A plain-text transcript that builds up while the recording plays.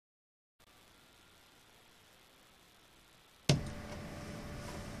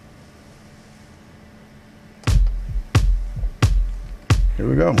Here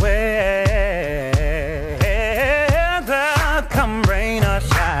we go. Weather, come rain or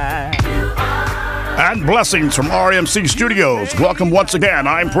shine. And blessings from RMC Studios. Welcome once again.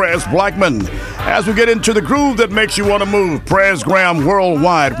 I'm Prez Blackman. As we get into the groove that makes you want to move, Presgram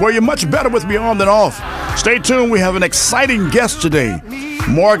Worldwide, where you're much better with me on than off. Stay tuned. We have an exciting guest today.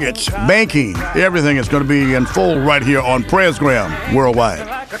 Mortgage, banking, everything is going to be in full right here on Presgram Worldwide.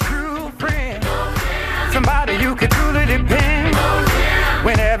 Like a true friend, somebody you can truly depend.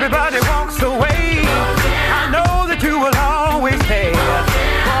 When everybody walks away, I know that you will always stay.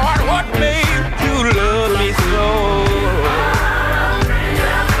 Lord, what made you love me so?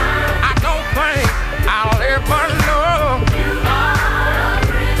 I don't think I'll ever know.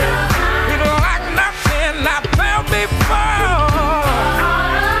 It's like nothing I felt before.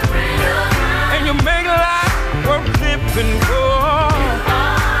 And you make life worth living for.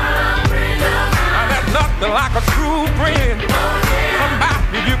 Now there's nothing like a true friend.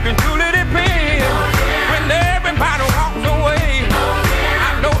 Somebody you can truly depend. When everybody walks away,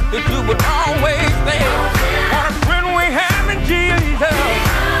 I know that you would always stay. What a friend we have in Jesus.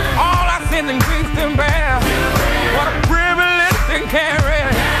 All our sins and griefs to bear. What a privilege to carry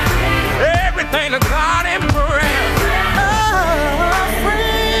everything to God in prayer. Oh,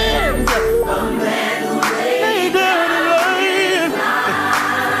 friend, a man who laid down his life.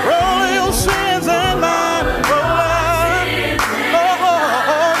 Roll your sins and mine. Roll out.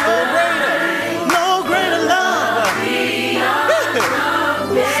 No greater love.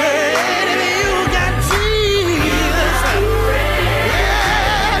 Said if you got Jesus,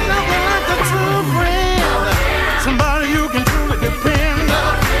 yeah, nothing like a true friend. Somebody you can truly depend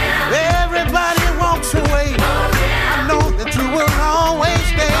on. Everybody walks away. I know that you will always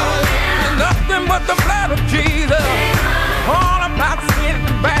stay. There's nothing but the blood of Jesus. All about sin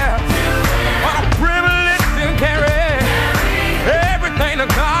and bear. What a privilege to carry everything to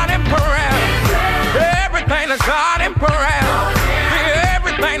God in prayer. Everything to God in prayer.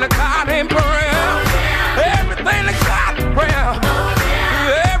 Everything to God in prayer. Everything to God in prayer.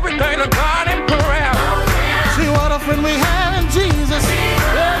 Everything to God in prayer. See what a friend we have in Jesus.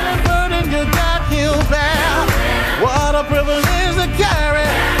 Every burden you got, he'll bear. What a privilege to carry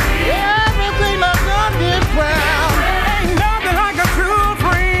everything that God did prayer. Ain't nothing like a true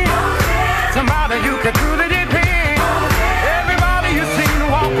friend. Somebody you can truly depend. Everybody you seen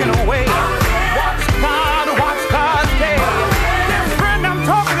walking away. Watch God stay. This friend I'm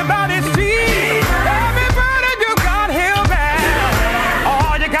talking about is Jesus. Every burden you got, he'll bear.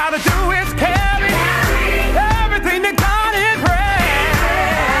 All you gotta do is carry everything to God in prayer.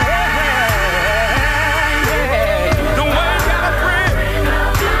 The world got a friend,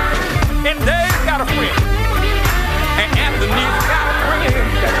 and Dave got a friend, and Anthony's got a friend,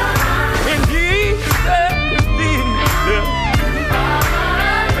 and Jesus.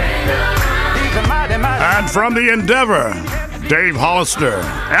 He's a mighty, mighty. And from the Endeavor, Dave Hollister,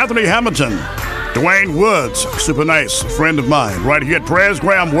 Anthony Hamilton, Dwayne Woods, super nice friend of mine, right here at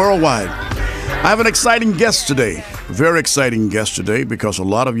Presgram Worldwide. I have an exciting guest today, very exciting guest today, because a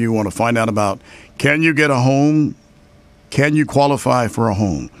lot of you want to find out about, can you get a home? Can you qualify for a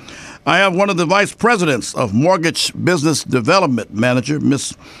home? I have one of the vice presidents of Mortgage Business Development Manager,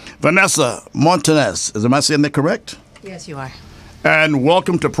 Miss Vanessa Montanez. Am I saying that correct? Yes, you are. And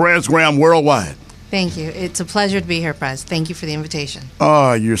welcome to Presgram Worldwide. Thank you. It's a pleasure to be here, Prez. Thank you for the invitation.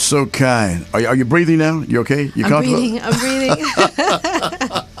 Oh, you're so kind. Are you breathing now? You okay? You I'm breathing.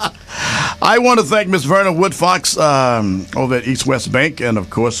 I want to thank Ms. Verna Woodfox over at East West Bank, and of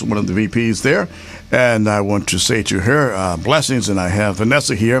course one of the VPs there. And I want to say to her blessings, and I have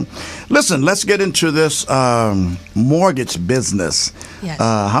Vanessa here. Listen, let's get into this mortgage business. Yes.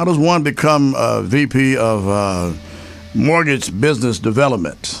 How does one become a VP of Mortgage Business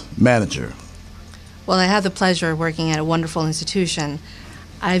Development Manager? Well, I have the pleasure of working at a wonderful institution.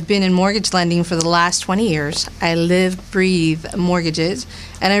 I've been in mortgage lending for the last 20 years. I live, breathe mortgages,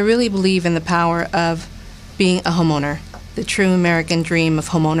 and I really believe in the power of being a homeowner, the true American dream of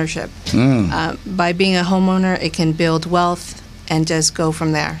homeownership. By being a homeowner, it can build wealth and just go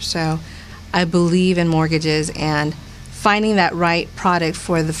from there. So I believe in mortgages and finding that right product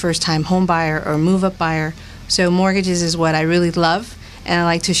for the first-time home buyer or move-up buyer. So mortgages is what I really love, and I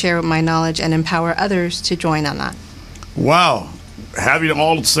like to share my knowledge and empower others to join on that. Wow. Having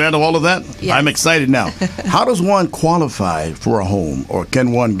all said all of that, yes. I'm excited now. How does one qualify for a home, or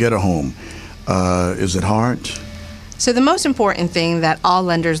can one get a home? Is it hard? So the most important thing that all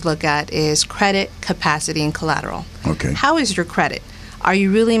lenders look at is credit, capacity, and collateral. Okay. How is your credit? Are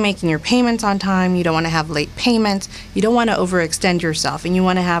you really making your payments on time? You don't want to have late payments. You don't want to overextend yourself, and you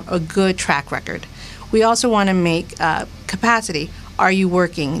want to have a good track record. We also want to make capacity. Are you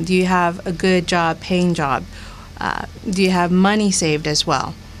working? Do you have a good job, paying job? Do you have money saved as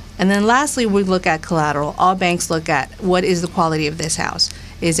well? And then lastly, we look at collateral. All banks look at what is the quality of this house.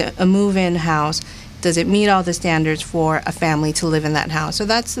 Is it a move-in house? Does it meet all the standards for a family to live in that house? So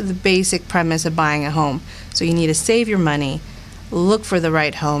that's the basic premise of buying a home. So you need to save your money, look for the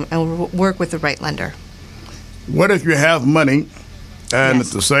right home, and work with the right lender. What if you have money and Yes.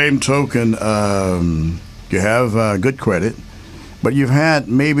 at the same token you have good credit, but you've had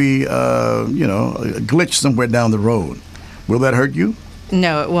maybe a glitch somewhere down the road? Will that hurt you?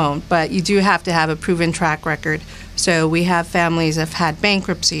 No, it won't, but you do have to have a proven track record. So we have families that have had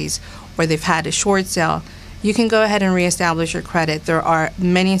bankruptcies or they've had a short sale. You can go ahead and reestablish your credit. There are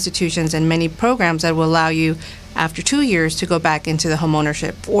many institutions and many programs that will allow you after 2 years to go back into the home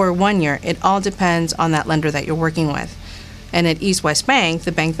ownership, or 1 year. It all depends on that lender that you're working with. And at East West Bank,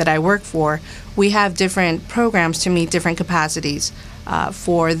 the bank that I work for, we have different programs to meet different capacities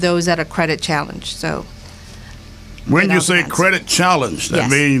for those that are credit challenged. So When it you all say depends. credit challenge, that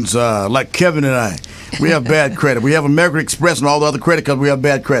Yes. means like Kevin and I, we have bad credit. We have American Express and all the other credit cards, we have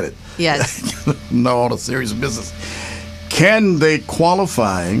bad credit. Yes. No, all the serious business. Can they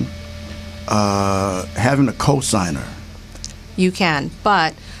qualify having a co-signer? You can,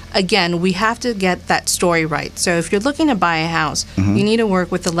 but again, we have to get that story right. So if you're looking to buy a house, you need to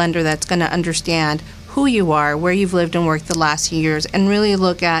work with a lender that's going to understand who you are, where you've lived and worked the last few years, and really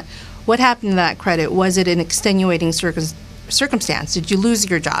look at what happened to that credit. Was it an extenuating circumstance? Did you lose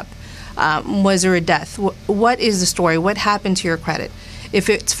your job? Was there a death? What is the story? What happened to your credit? If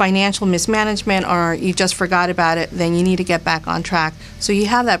it's financial mismanagement or you just forgot about it, then you need to get back on track. So you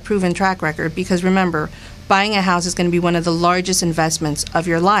have that proven track record, because remember, buying a house is going to be one of the largest investments of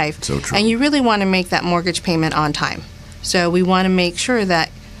your life. So true. And you really want to make that mortgage payment on time. So we want to make sure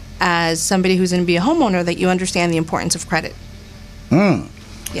that as somebody who's going to be a homeowner, that you understand the importance of credit.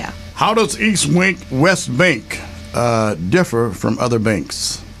 Yeah. How does East West Bank differ from other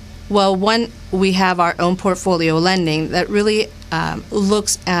banks? Well, one, we have our own portfolio lending that really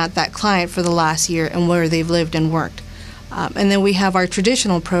looks at that client for the last year and where they've lived and worked. And then we have our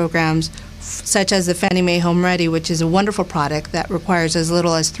traditional programs, such as the Fannie Mae Home Ready, which is a wonderful product that requires as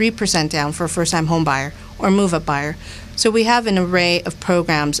little as 3% down for a first-time home buyer or move-up buyer. So we have an array of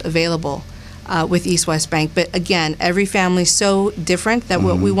programs available with East West Bank. But again, every family is so different that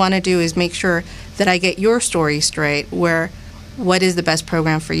what we want to do is make sure that I get your story straight, what is the best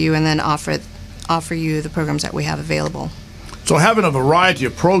program for you, and then offer you the programs that we have available. So having a variety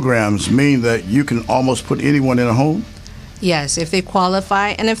of programs mean that you can almost put anyone in a home? Yes, if they qualify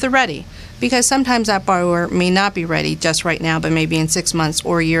and if they're ready. Because sometimes that borrower may not be ready just right now, but maybe in 6 months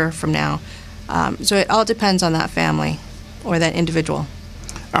or a year from now. So it all depends on that family or that individual.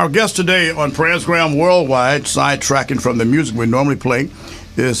 Our guest today on Presgram Worldwide, sidetracking from the music we normally play,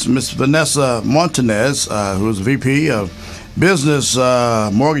 is Miss Vanessa Montanez, who is VP of Business,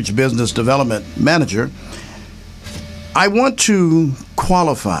 Mortgage Business Development Manager. I want to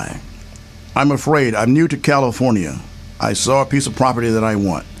qualify. I'm afraid. I'm new to California. I saw a piece of property that I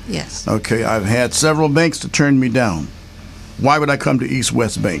want. Yes. Okay, I've had several banks to turn me down. Why would I come to East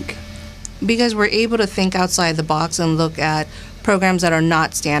West Bank? Because we're able to think outside the box and look at programs that are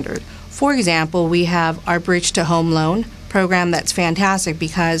not standard. For example, we have our Bridge to Home Loan program that's fantastic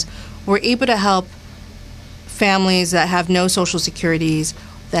because we're able to help families that have no social securities,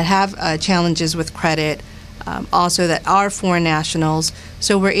 that have challenges with credit, also that are foreign nationals.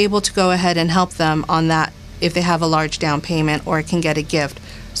 So we're able to go ahead and help them on that if they have a large down payment or can get a gift.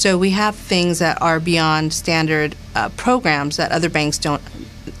 So we have things that are beyond standard programs that other banks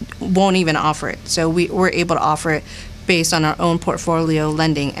won't even offer it. So we're able to offer it based on our own portfolio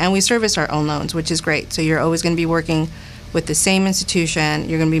lending, and we service our own loans, which is great. So you're always going to be working with the same institution.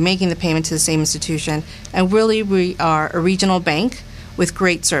 You're going to be making the payment to the same institution, and really we are a regional bank with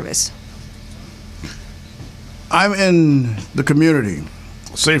great service. I'm in the community.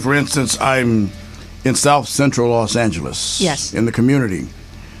 Say, for instance, I'm in South Central Los Angeles. Yes. In the community.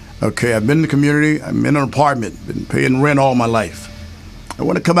 Okay, I've been in the community. I'm in an apartment, been paying rent all my life. I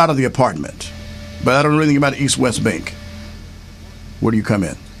want to come out of the apartment, but I don't know anything about East West Bank. Where do you come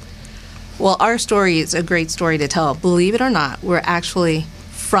in? Well, our story is a great story to tell. Believe it or not, we're actually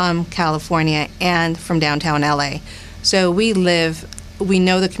from California and from downtown LA. So we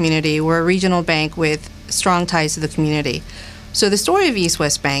know the community. We're a regional bank with strong ties to the community. So the story of East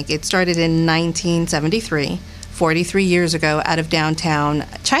West Bank, it started in 1973, 43 years ago, out of downtown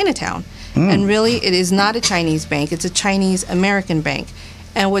Chinatown. And really, it is not a Chinese bank. It's a Chinese-American bank.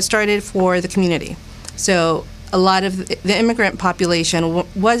 And what started for the community. So a lot of the immigrant population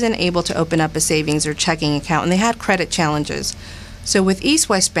wasn't able to open up a savings or checking account, and they had credit challenges. So with East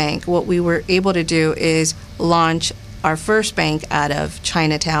West Bank, what we were able to do is launch our first bank out of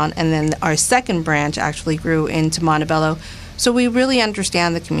Chinatown, and then our second branch actually grew into Montebello. So we really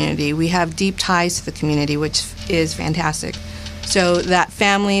understand the community. We have deep ties to the community, which is fantastic. So that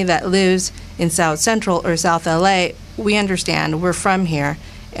family that lives in South Central or South LA, we understand. We're from here,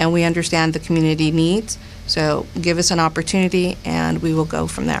 and we understand the community needs. So give us an opportunity, and we will go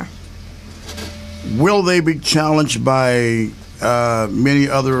from there. Will they be challenged by many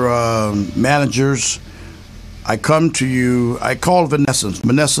other managers? I come to you, I call Vanessa.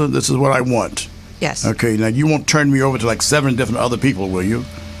 Vanessa, this is what I want. Yes. Okay, now you won't turn me over to like 7 different other people, will you?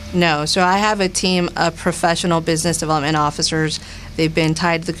 No. So I have a team of professional business development officers. They've been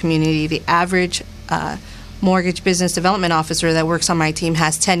tied to the community. The average mortgage business development officer that works on my team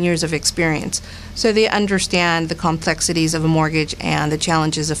has 10 years of experience. So they understand the complexities of a mortgage and the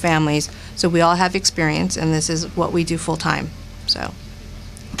challenges of families. So we all have experience, and this is what we do full time. So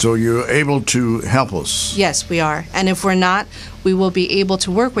you're able to help us? Yes, we are. And if we're not, we will be able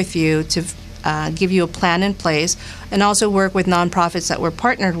to work with you to give you a plan in place, and also work with nonprofits that we're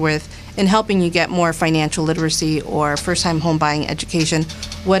partnered with in helping you get more financial literacy or first-time home buying education,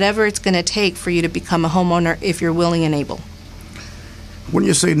 whatever it's going to take for you to become a homeowner if you're willing and able. When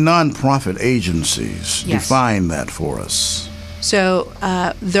you say nonprofit agencies, Yes. define that for us. So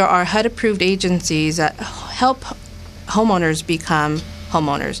there are HUD-approved agencies that help homeowners become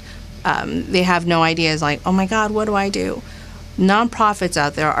homeowners. They have no ideas like, oh my God, what do I do? Nonprofits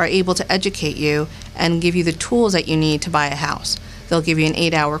out there are able to educate you and give you the tools that you need to buy a house. They'll give you an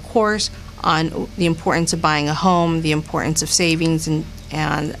 8-hour course on the importance of buying a home, the importance of savings, and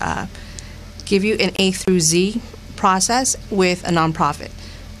give you an A through Z process with a nonprofit.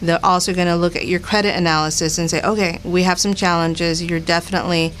 They're also going to look at your credit analysis and say, okay, we have some challenges. You're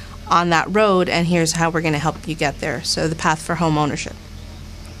definitely on that road, and here's how we're going to help you get there. So the path for home ownership.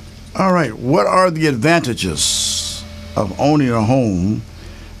 All right. What are the advantages of owning a home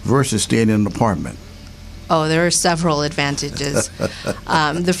versus staying in an apartment? Oh, there are several advantages.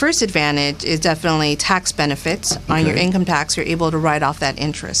 The first advantage is definitely tax benefits. On your income tax, you're able to write off that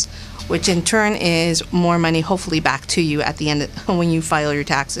interest, which in turn is more money hopefully back to you at the end when you file your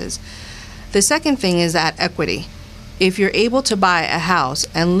taxes. The second thing is that equity. If you're able to buy a house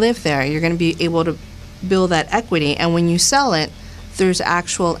and live there, you're going to be able to build that equity, and when you sell it, there's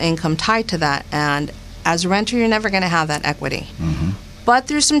actual income tied to that, and as a renter, you're never going to have that equity. Mm-hmm. But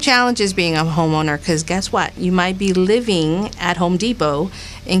there's some challenges being a homeowner, because guess what? You might be living at Home Depot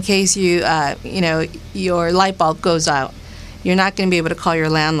in case your light bulb goes out. You're not going to be able to call your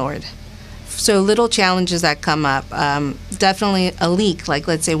landlord. So little challenges that come up. Definitely a leak, like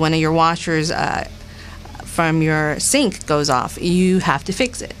let's say one of your washers from your sink goes off. You have to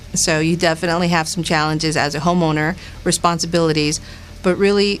fix it. So you definitely have some challenges as a homeowner, responsibilities. But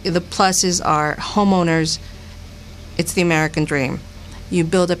really the pluses are homeowners, it's the American dream. You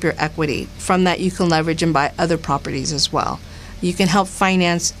build up your equity. From that, you can leverage and buy other properties as well. You can help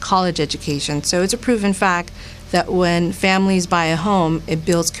finance college education. So it's a proven fact that when families buy a home, it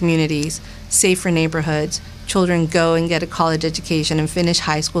builds communities, safer neighborhoods. Children go and get a college education and finish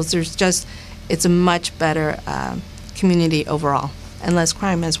high schools. It's a much better community overall, and less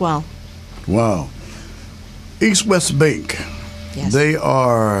crime as well. Wow. East West Bank, Yes. They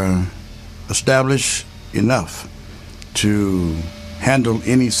are established enough to handle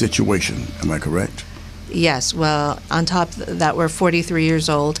any situation. Am I correct? Yes. Well, on top of that, we're 43 years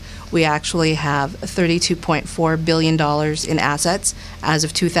old. We actually have $32.4 billion in assets as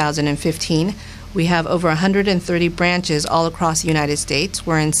of 2015. We have over 130 branches all across the United States.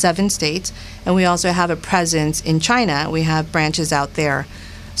 We're in 7 states, and we also have a presence in China. We have branches out there.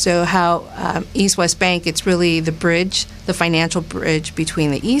 So how East West Bank, it's really the bridge, the financial bridge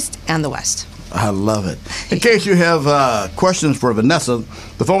between the East and the West. I love it. In case you have questions for Vanessa,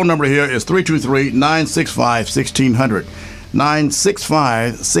 the phone number here is 323-965-1600.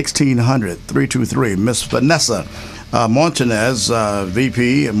 965-1600, 323. Miss Vanessa Montanez,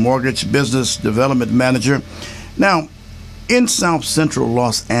 VP, Mortgage Business Development Manager. Now, in South Central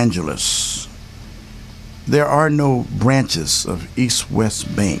Los Angeles, there are no branches of East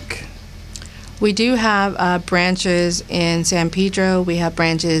West Bank. We do have branches in San Pedro. We have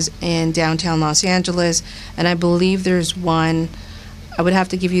branches in downtown Los Angeles, and I believe there's one. I would have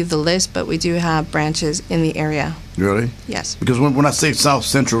to give you the list, but we do have branches in the area. Really? Yes. Because when I say South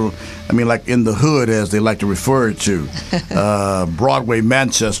Central, I mean like in the hood, as they like to refer it to. Broadway,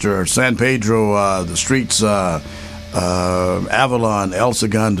 Manchester, San Pedro, the streets, Avalon, El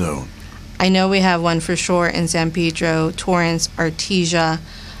Segundo. I know we have one for sure in San Pedro, Torrance, Artesia,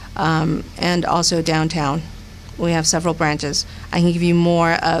 and also downtown. We have several branches. I can give you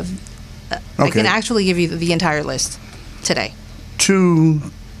more of. I can actually give you the entire list today. To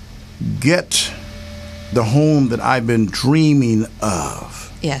get the home that I've been dreaming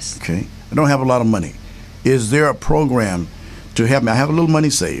of. Yes. Okay. I don't have a lot of money. Is there a program to help me? I have a little money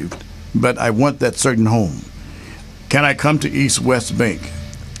saved, but I want that certain home. Can I come to East West Bank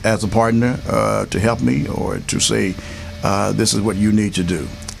as a partner to help me, or to say this is what you need to do?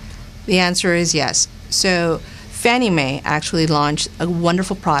 The answer is yes. So Fannie Mae actually launched a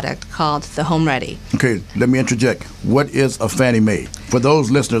wonderful product called the Home Ready. Okay, let me interject. What is a Fannie Mae for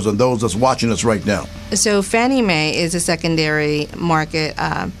those listeners and those that's watching us right now? So Fannie Mae is a secondary market.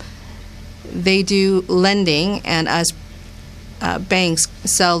 They do lending, and us banks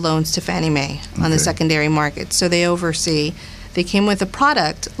sell loans to Fannie Mae on the secondary market. So they oversee. They came with a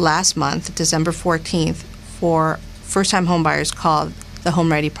product last month, December 14th, for first-time home buyers called the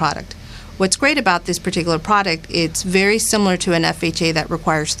Home Ready product. What's great about this particular product, it's very similar to an FHA that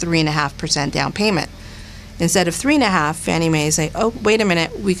requires 3.5% down payment. Instead of 3.5%, Fannie Mae say, oh, wait a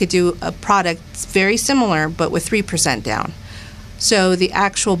minute, we could do a product very similar but with 3% down. So the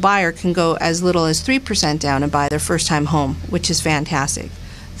actual buyer can go as little as 3% down and buy their first-time home, which is fantastic.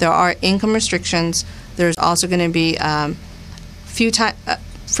 There are income restrictions. There's also going to be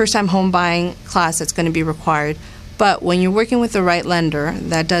first-time home buying class that's going to be required. But when you're working with the right lender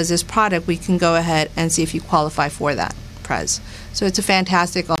that does this product, we can go ahead and see if you qualify for that, Prez. So it's a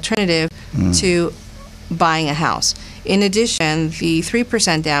fantastic alternative to buying a house. In addition, the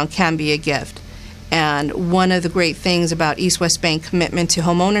 3% down can be a gift. And one of the great things about East West Bank commitment to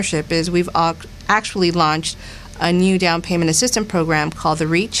home ownership is we've actually launched a new down payment assistance program called the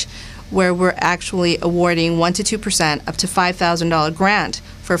REACH, where we're actually awarding 1% to 2% up to $5,000 grant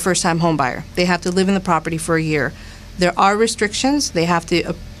for a first-time home buyer. They have to live in the property for a year. There are restrictions. They have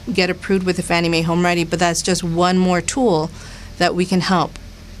to get approved with the Fannie Mae Home Ready, but that's just one more tool that we can help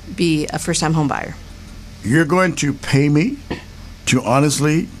be a first-time home buyer. You're going to pay me to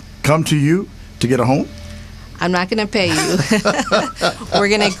honestly come to you to get a home? I'm not going to pay you. We're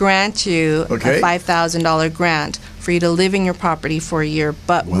going to grant you a $5,000 grant for you to live in your property for a year,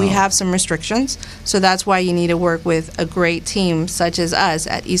 but we have some restrictions, so that's why you need to work with a great team such as us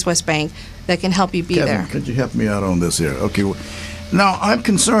at East West Bank that can help you be Kevin, there. Could you help me out on this here? Okay. Now, I'm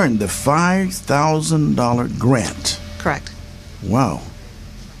concerned, the $5,000 grant. Correct. Wow.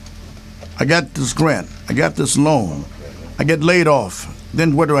 I got this grant. I got this loan. I get laid off.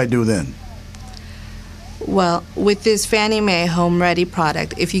 Then what do I do then? Well, with this Fannie Mae Home Ready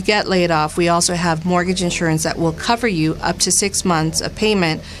product, if you get laid off, we also have mortgage insurance that will cover you up to 6 months of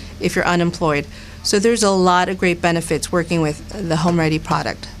payment if you're unemployed. So there's a lot of great benefits working with the Home Ready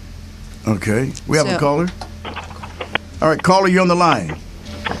product. Okay. We have a caller? All right, caller, you're on the line.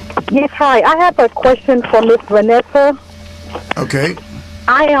 Yes, hi. I have a question for Miss Vanessa. Okay.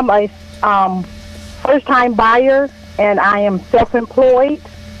 I am a first-time buyer, and I am self-employed.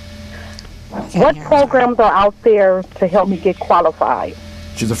 What programs are out there to help me get qualified?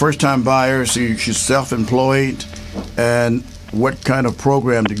 She's a first-time buyer. She's self-employed. And what kind of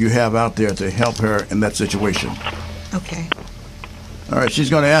program do you have out there to help her in that situation? Okay. All right, she's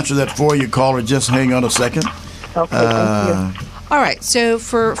going to answer that for you, caller. Just hang on a second. Okay, thank you. All right, so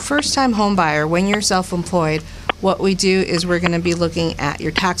for first-time home buyer, when you're self-employed, what we do is we're going to be looking at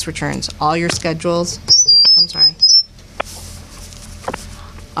your tax returns, all your schedules. I'm sorry.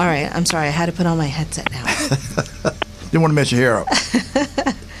 All right, I'm sorry. I had to put on my headset now. Didn't want to mess your hair up.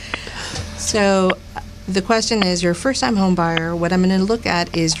 So the question is, you're a first-time home buyer. What I'm going to look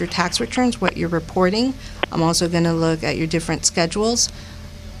at is your tax returns, what you're reporting. I'm also going to look at your different schedules.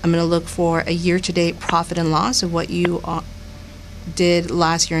 I'm going to look for a year-to-date profit and loss of what you did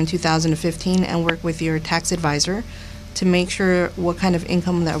last year in 2015 and work with your tax advisor to make sure what kind of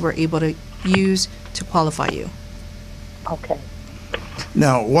income that we're able to use to qualify you. Okay.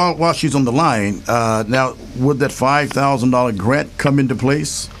 Now, while she's on the line, now, would that $5,000 grant come into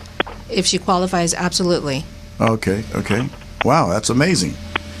place? If she qualifies, absolutely. Okay. Wow, that's amazing.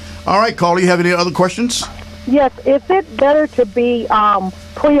 All right, caller, you have any other questions? Yes. Is it better to be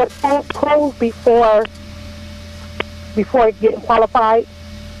pre-approved before getting qualified?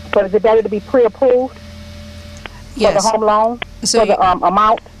 So is it better to be pre-approved for the home loan, for the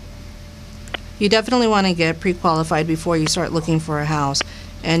amount? You definitely want to get pre-qualified before you start looking for a house,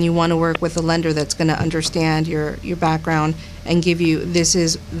 and you want to work with a lender that's going to understand your background and give you, this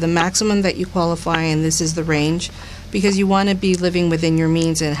is the maximum that you qualify and this is the range, because you want to be living within your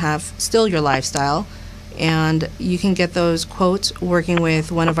means and have still your lifestyle. And you can get those quotes working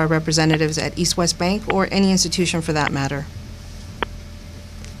with one of our representatives at East West Bank or any institution for that matter.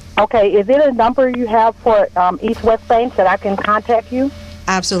 Okay, is it a number you have for East West Bank that I can contact you?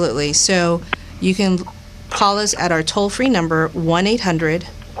 Absolutely. So you can call us at our toll-free number,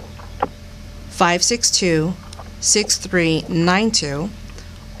 1-800-562-6392,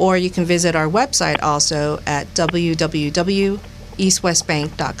 or you can visit our website also at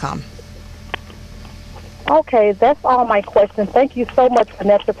www.eastwestbank.com. Okay, that's all my questions. Thank you so much,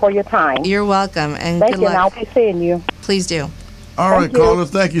 Vanessa, for your time. You're welcome, and Thank good you, luck. and I'll be seeing you. Please do. All right, Thank you. caller,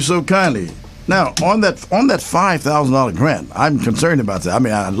 thank you so kindly. Now, on that $5,000 grant, I'm concerned about that. I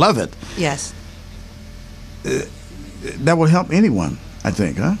mean, I love it. Yes. That will help anyone, I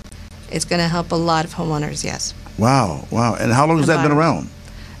think, huh? It's going to help a lot of homeowners, yes. Wow. And how long has that been around?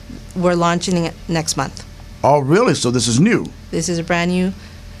 We're launching it next month. Oh, really? So this is new? This is a brand new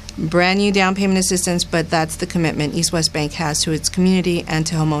down payment assistance, but that's the commitment East West Bank has to its community and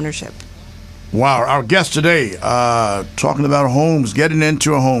to home ownership. Wow. Our guest today, talking about homes, getting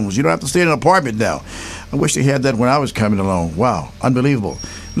into homes. You don't have to stay in an apartment now. I wish they had that when I was coming along. Wow. Unbelievable.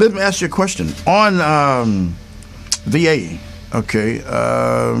 Let me ask you a question. On VA, okay,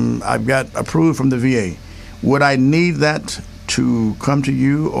 I've got approved from the VA. Would I need that to come to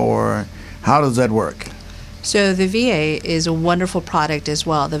you, or how does that work? So the VA is a wonderful product as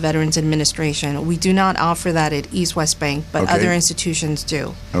well, the Veterans Administration. We do not offer that at East West Bank, but Okay. other institutions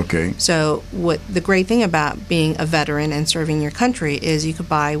do. Okay. So what the great thing about being a veteran and serving your country is you could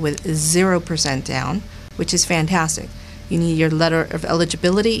buy with 0% down, which is fantastic. You need your letter of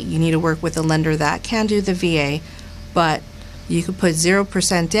eligibility. You need to work with a lender that can do the VA, but you could put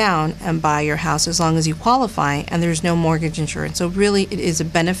 0% down and buy your house as long as you qualify, and there's no mortgage insurance. So really, it is a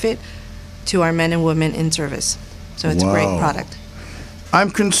benefit to our men and women in service. So it's a great Wow. product.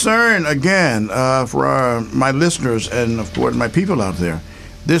 I'm concerned, again, for my listeners and for my people out there.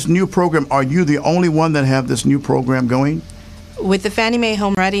 This new program, are you the only one that have this new program going? With the Fannie Mae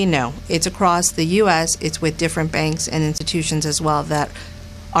Home Ready, no. It's across the U.S. It's with different banks and institutions as well that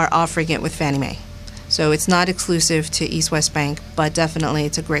are offering it with Fannie Mae. So it's not exclusive to East West Bank, but definitely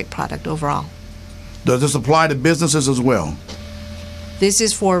it's a great product overall. Does this apply to businesses as well? This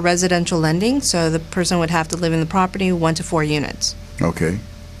is for residential lending, so the person would have to live in the property 1 to 4 units. Okay.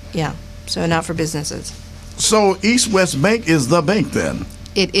 Yeah, so not for businesses. So East West Bank is the bank then?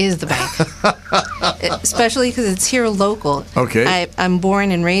 It is the bank, especially because it's here local. Okay. I'm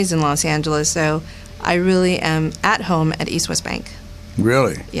born and raised in Los Angeles, so I really am at home at East West Bank.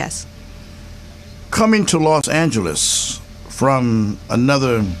 Really? Yes. Coming to Los Angeles from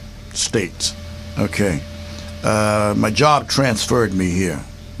another state, okay. My job transferred me here,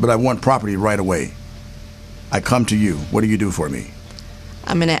 but I want property right away. I come to you. What do you do for me?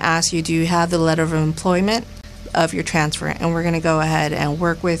 I'm going to ask you, do you have the letter of employment of your transfer? And we're going to go ahead and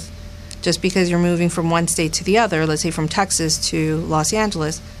work with, just because you're moving from one state to the other, let's say from Texas to Los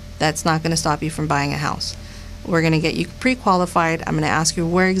Angeles, that's not going to stop you from buying a house. We're going to get you pre-qualified. I'm going to ask you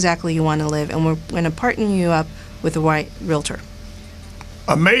where exactly you want to live, and we're going to partner you up with the right realtor.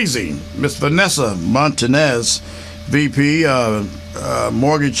 Amazing. Miss Vanessa Montanez, VP,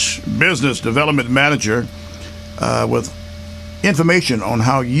 Mortgage Business Development Manager, with information on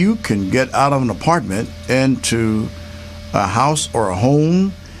how you can get out of an apartment into a house or a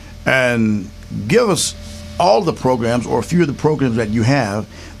home, and give us all the programs or a few of the programs that you have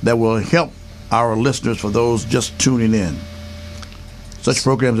that will help our listeners, for those just tuning in. Such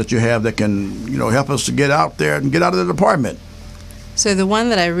programs that you have that can, help us to get out there and get out of the apartment. So the one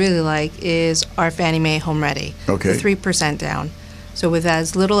that I really like is our Fannie Mae Home Ready. Okay. The 3% down. So with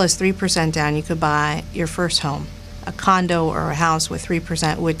as little as 3% down, you could buy your first home, a condo or a house with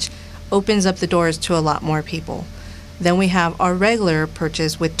 3%, which opens up the doors to a lot more people. Then we have our regular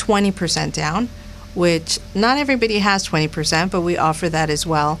purchase with 20% down, which not everybody has 20%, but we offer that as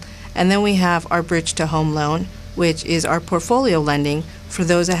well. And then we have our Bridge to Home Loan, which is our portfolio lending for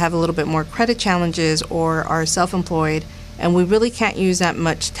those that have a little bit more credit challenges or are self-employed, and we really can't use that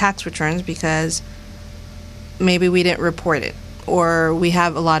much tax returns because maybe we didn't report it, or we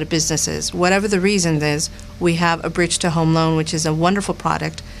have a lot of businesses. Whatever the reason is, we have a Bridge to Home Loan, which is a wonderful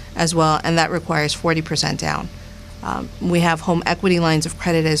product as well, and that requires 40% down. We have home equity lines of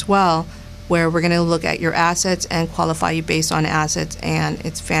credit as well, where we're going to look at your assets and qualify you based on assets, and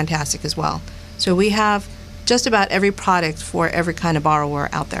it's fantastic as well. So we have just about every product for every kind of borrower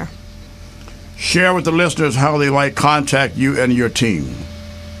out there. Share with the listeners how they might contact you and your team.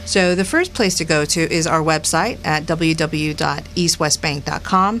 So the first place to go to is our website at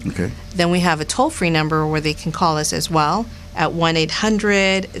www.eastwestbank.com. Okay. Then we have a toll-free number where they can call us as well at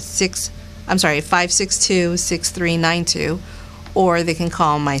 562-6392, or they can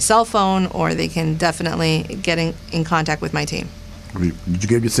call my cell phone, or they can definitely get in contact with my team. Did you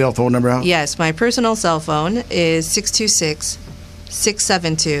give your cell phone number out? Yes, my personal cell phone is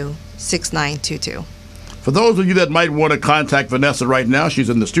 626-672-6922. For those of you that might want to contact Vanessa right now, she's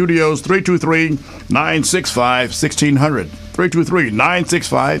in the studios, 323-965-1600.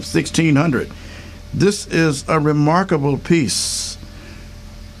 323-965-1600. This is a remarkable piece.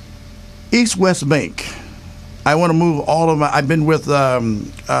 East West Bank. I want to move all of my. I've been with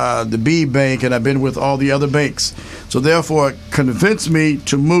the B Bank, and I've been with all the other banks. So therefore, convince me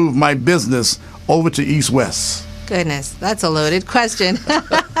to move my business over to East West. Goodness, that's a loaded question.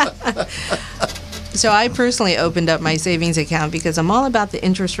 So I personally opened up my savings account because I'm all about the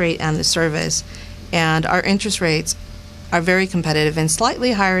interest rate and the service. And our interest rates are very competitive and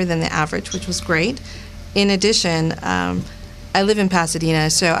slightly higher than the average, which was great. In addition, I live in Pasadena,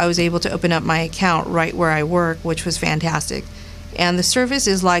 so I was able to open up my account right where I work, which was fantastic. And the service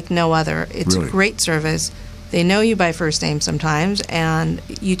is like no other. It's Really? great service. They know you by first name sometimes, and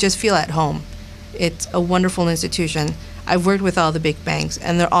you just feel at home. It's a wonderful institution. I've worked with all the big banks,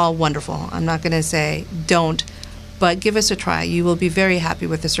 and they're all wonderful. I'm not going to say don't, but give us a try. You will be very happy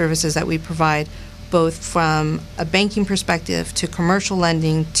with the services that we provide, both from a banking perspective to commercial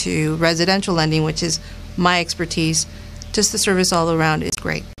lending to residential lending, which is my expertise. Just the service all around is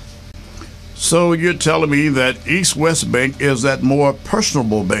great. So you're telling me that East West Bank is that more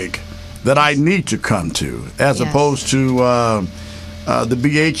personable bank that I need to come to, as Yes. opposed to the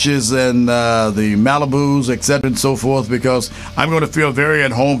BHs and the Malibus, et cetera, and so forth, because I'm going to feel very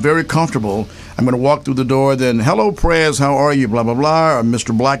at home, very comfortable. I'm going to walk through the door, then, hello, Prez, how are you, blah, blah, blah, or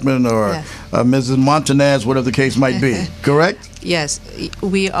Mr. Blackman, or Yes. Mrs. Montanez, whatever the case might be. Correct? Yes,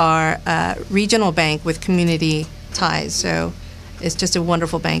 we are a regional bank with community ties, so it's just a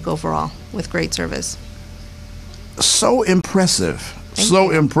wonderful bank overall with great service. So impressive, Thank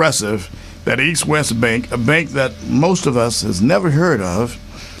so you. impressive that East West Bank, a bank that most of us has never heard of,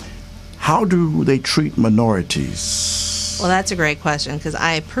 how do they treat minorities? Well, that's a great question because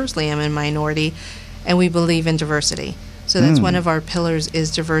I personally am a minority, and we believe in diversity. So that's one of our pillars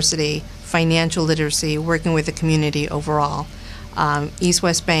is diversity, financial literacy, working with the community overall. East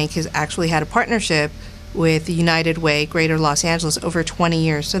West Bank has actually had a partnership with United Way, Greater Los Angeles, over 20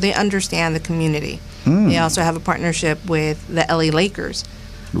 years, so they understand the community. They also have a partnership with the LA Lakers.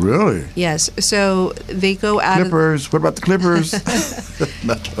 Really? Yes, so they go out Clippers. What about the Clippers?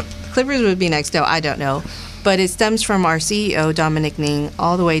 Clippers would be next, though, I don't know. But it stems from our CEO, Dominic Ning,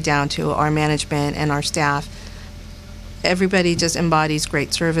 all the way down to our management and our staff. Everybody just embodies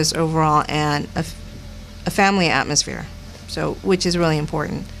great service overall and a family atmosphere, so which is really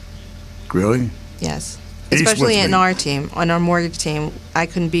important. Really? Yes. East Especially West in Bank. our team, on our mortgage team, I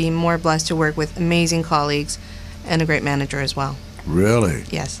couldn't be more blessed to work with amazing colleagues and a great manager as well. Really?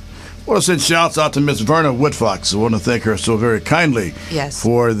 Yes. Well, I send shouts out to Miss Verna Woodfox. I want to thank her so very kindly Yes.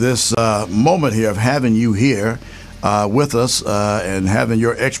 for this moment here of having you here with us and having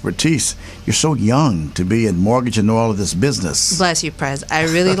your expertise. You're so young to be in mortgage and all of this business. Bless you, Prez. I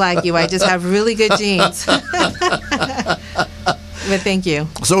really like you. I just have really good genes. But thank you.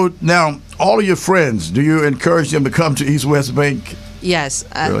 So now, all of your friends, do you encourage them to come to East West Bank? Yes.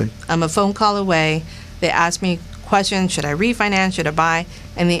 Really? I'm a phone call away. They ask me questions, should I refinance, should I buy?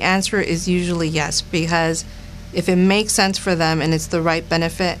 And the answer is usually yes, because if it makes sense for them and it's the right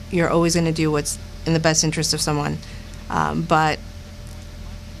benefit, you're always going to do what's in the best interest of someone. But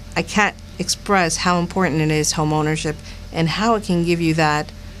I can't express how important it is, home ownership, and how it can give you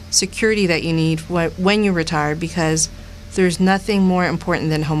that security that you need when you retire, because there's nothing more important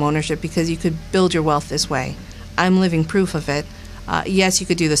than home ownership, because you could build your wealth this way. I'm living proof of it. Yes, you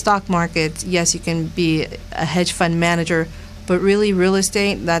could do the stock market. Yes, you can be a hedge fund manager. But really, real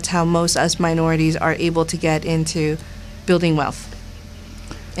estate, that's how most us minorities are able to get into building wealth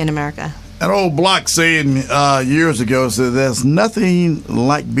in America. An old block saying years ago said, there's nothing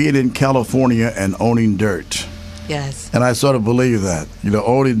like being in California and owning dirt. Yes. And I sort of believe that. You know,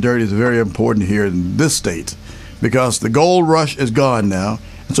 owning dirt is very important here in this state because the gold rush is gone now,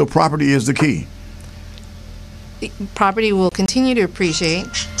 and so property is the key. Property will continue to appreciate.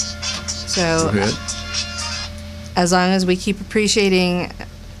 Go So ahead. as long as we keep appreciating,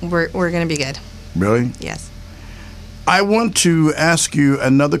 we're going to be good. Really? Yes. I want to ask you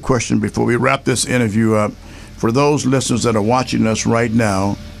another question before we wrap this interview up. For those listeners that are watching us right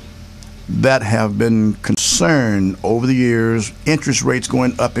now that have been concerned over the years, interest rates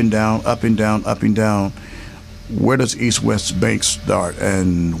going up and down, up and down, up and down, where does East West Bank start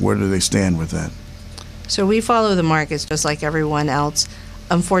and where do they stand with that? So we follow the markets just like everyone else.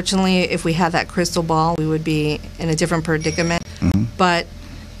 Unfortunately, if we had that crystal ball, we would be in a different predicament. But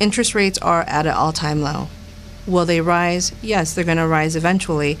interest rates are at an all-time low. Will they rise? Yes, they're going to rise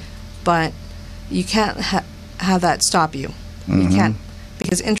eventually, but you can't have that stop you. You can't,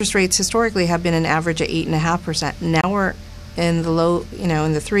 because interest rates historically have been an average of 8.5%. Now we're in the low,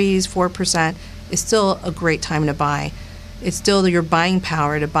 in the 3s, 4%. It's still a great time to buy. It's still your buying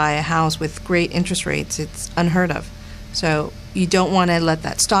power to buy a house with great interest rates. It's unheard of. So you don't want to let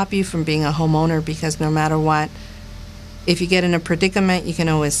that stop you from being a homeowner, because no matter what, if you get in a predicament, you can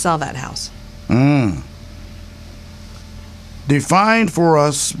always sell that house. Define for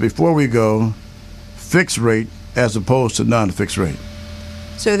us, before we go, fixed rate as opposed to non-fixed rate.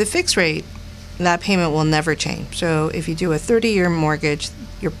 So the fixed rate, that payment will never change. So if you do a 30-year mortgage,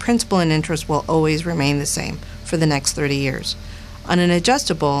 your principal and interest will always remain the same for the next 30 years. On an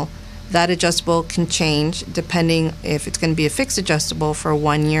adjustable, that adjustable can change depending if it's going to be a fixed adjustable for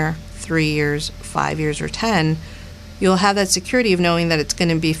 1 year, 3 years, 5 years, or 10. You'll have that security of knowing that it's going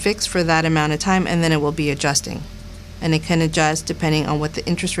to be fixed for that amount of time, and then it will be adjusting. And it can adjust depending on what the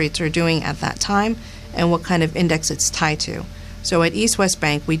interest rates are doing at that time and what kind of index it's tied to. So at East West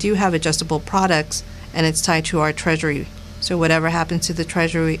Bank, we do have adjustable products, and it's tied to our treasury. So whatever happens to the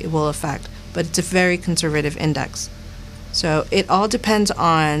treasury, it will affect. But it's a very conservative index. So it all depends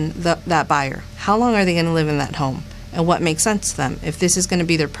on that buyer. How long are they going to live in that home, and what makes sense to them? If this is going to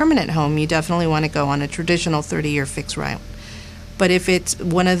be their permanent home, you definitely want to go on a traditional 30-year fixed rate. But if it's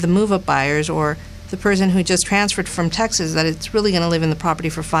one of the move-up buyers or the person who just transferred from Texas that it's really going to live in the property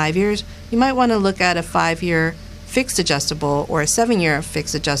for 5 years, you might want to look at a 5-year fixed adjustable or a 7-year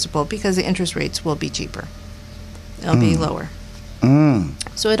fixed adjustable, because the interest rates will be cheaper. They'll be lower.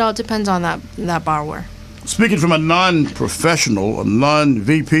 So it all depends on that borrower. Speaking from a non-professional, a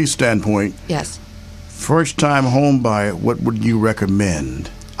non-VP standpoint, Yes. first-time home buyer, what would you recommend?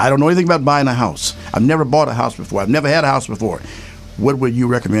 I don't know anything about buying a house. I've never bought a house before. I've never had a house before. What would you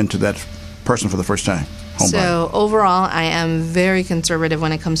recommend to that person for the first time home buyer? So overall, I am very conservative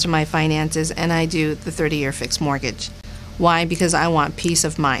when it comes to my finances, and I do the 30-year fixed mortgage. Why? Because I want peace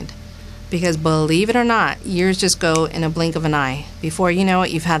of mind. Because believe it or not, years just go in a blink of an eye. Before you know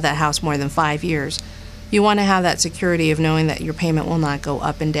it, you've had that house more than 5 years. You want to have that security of knowing that your payment will not go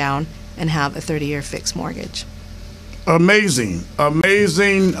up and down, and have a 30-year fixed mortgage. Amazing,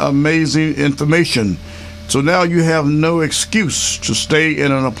 amazing, amazing information. So now you have no excuse to stay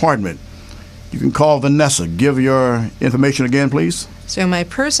in an apartment. You can call Vanessa. Give your information again, please. So my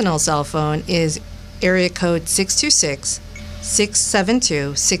personal cell phone is area code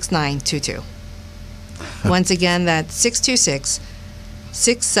 626-672-6922. Once again, that's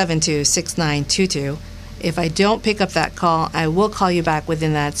 626-672-6922. If I don't pick up that call, I will call you back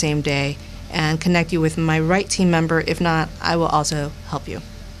within that same day and connect you with my right team member. If not, I will also help you.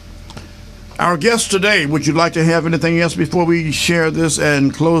 Our guest today, would you like to have anything else before we share this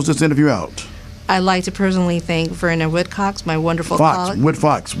and close this interview out? I'd like to personally thank Verna Woodcox, my wonderful colleague.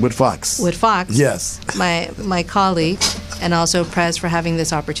 Woodfox. Woodfox. Yes. My colleague, and also Pres for having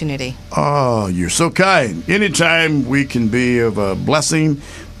this opportunity. Oh, you're so kind. Anytime we can be of a blessing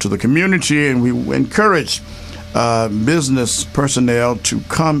to the community, and we encourage business personnel to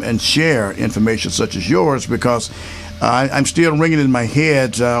come and share information such as yours, because I'm still ringing in my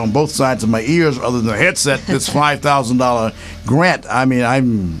head on both sides of my ears, other than the headset, this $5,000 grant. I mean,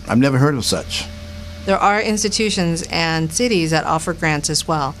 I've never heard of such. There are institutions and cities that offer grants as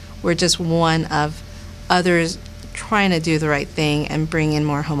well. We're just one of others trying to do the right thing and bring in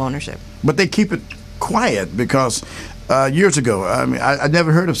more home ownership. But they keep it quiet because years ago, I mean, I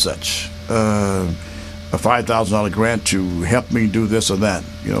never heard of such. A $5,000 grant to help me do this or that.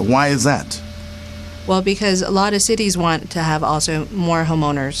 Why is that? Well, because a lot of cities want to have also more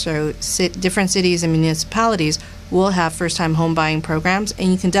homeowners. So different cities and municipalities will have first-time home buying programs,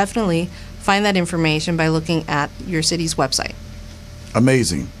 and you can definitely find that information by looking at your city's website.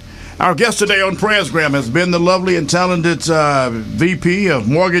 Amazing. Our guest today on Presgram has been the lovely and talented VP of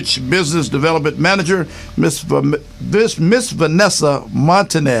Mortgage Business Development Manager, Miss Vanessa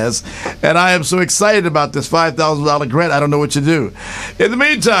Montanez. And I am so excited about this $5,000 grant. I don't know what to do. In the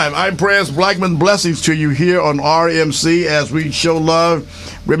meantime, I'm Pres Blackman. Blessings to you here on RMC as we show love,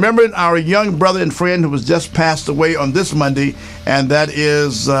 remembering our young brother and friend who was just passed away on this Monday, and that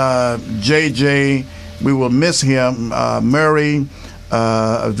is JJ. We will miss him, Murray.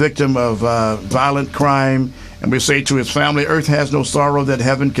 A victim of violent crime. And we say to his family, earth has no sorrow that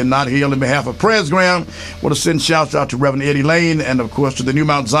heaven cannot heal. In behalf of Presgram, I want to send shouts out to Reverend Eddie Lane, and of course to the New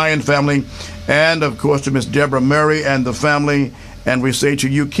Mount Zion family, and of course to Miss Deborah Murray and the family. And we say to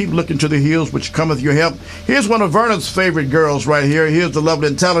you, keep looking to the hills which cometh your help. Here's one of Verna's favorite girls right here. Here's the lovely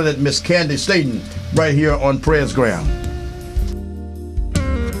and talented Miss Candy Staten right here on Presgram.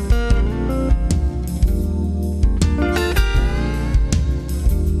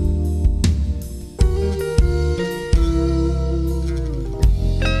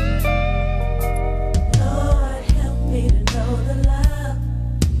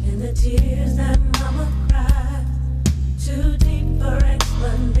 the tears that mama cried, too deep for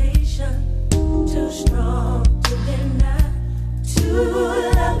explanation, too strong to deny, too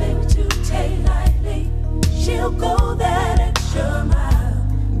loving to take lightly. She'll go that extra mile.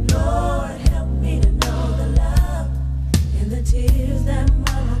 Lord, help me to know the love in the tears that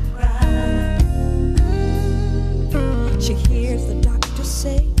mama cried. She hears the doctor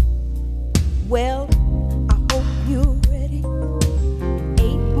say, well, I hope you're ready.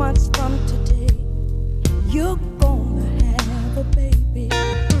 8 months from today, you're gonna have a baby.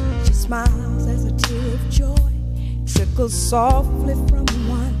 She smiles as a tear of joy trickles softly from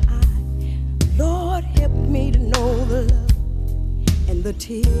one eye. Lord, help me to know the love and the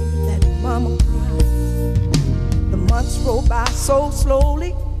tears that mama cried. The months roll by so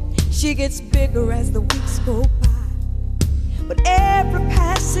slowly, she gets bigger as the weeks go by. But every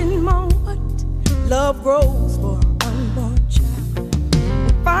passing moment, love grows for her unborn child.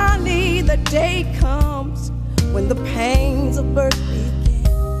 And finally the day comes when the pains of birth begin.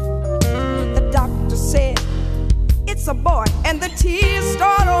 The doctor said, it's a boy, and the tears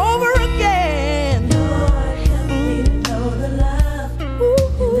start over again. Lord, help me to know the love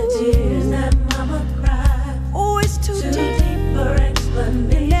in the tears that mama cried. Oh, it's too deep for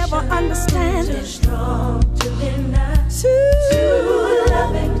explanation. You never understand too it. Strong to deny. Too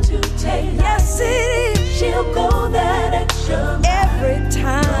loving to take. Yes, it is. She'll go that extra mile. Every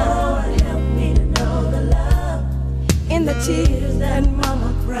time. Lord, help me to know the love in the tears that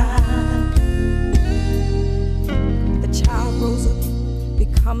mama cried. The child grows up,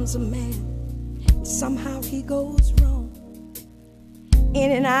 becomes a man. Somehow he goes wrong,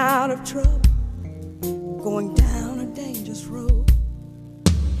 in and out of trouble, going down a dangerous road.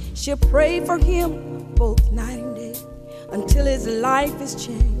 She'll pray for him both night and day until his life is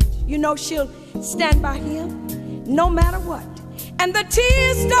changed. You know, she'll stand by him no matter what. And the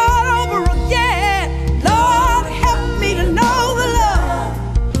tears start over again. Lord, help me to know the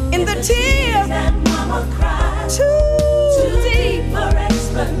love in the tears that mama cried. Too deep for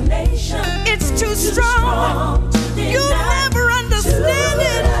explanation. It's too strong. You'll never understand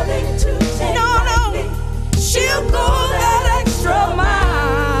it. No, no. She'll go that extra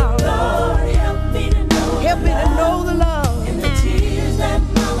mile. Lord, help me to know the love in the tears that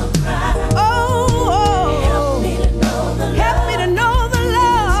mama cried. Oh, help me to know the love. Help me to know the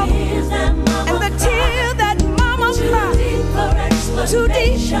love. And the tears that mama cried. Too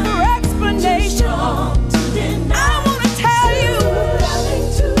deep for explanation. I wanna tell you,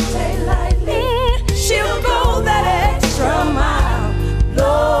 she'll go that extra mile.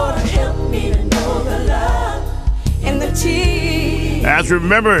 Lord, help me to know the love and the tears. As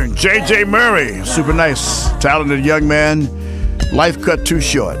remember, J.J. Murray, super nice, talented young man, life cut too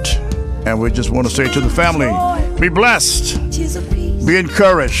short. And we just want to say to the family, be blessed, be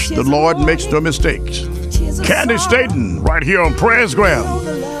encouraged. The Lord makes no mistakes. Candy Staten, right here on Presgram,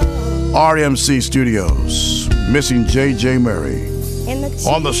 RMC Studios, missing J.J. Murray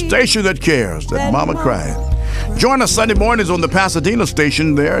on the station that cares, that mama cried. Join us Sunday mornings on the Pasadena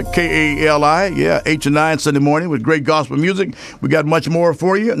station there, KALI, 8 to 9 Sunday morning with great gospel music. We got much more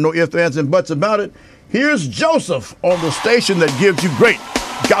for you, no ifs, ands, and buts about it. Here's Joseph on the station that gives you great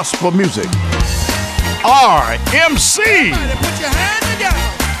gospel music. RMC. Put your hands together.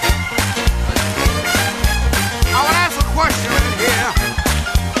 I want to ask a question right here.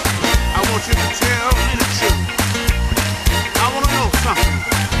 I want you to tell me the truth. I want to know something.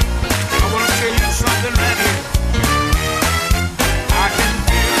 I want to tell you something right here. I can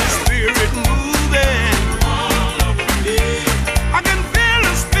feel the spirit moving. I can feel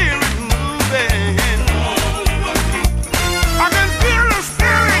the spirit moving. I can feel the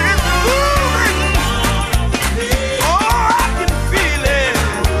spirit moving. Oh, I can feel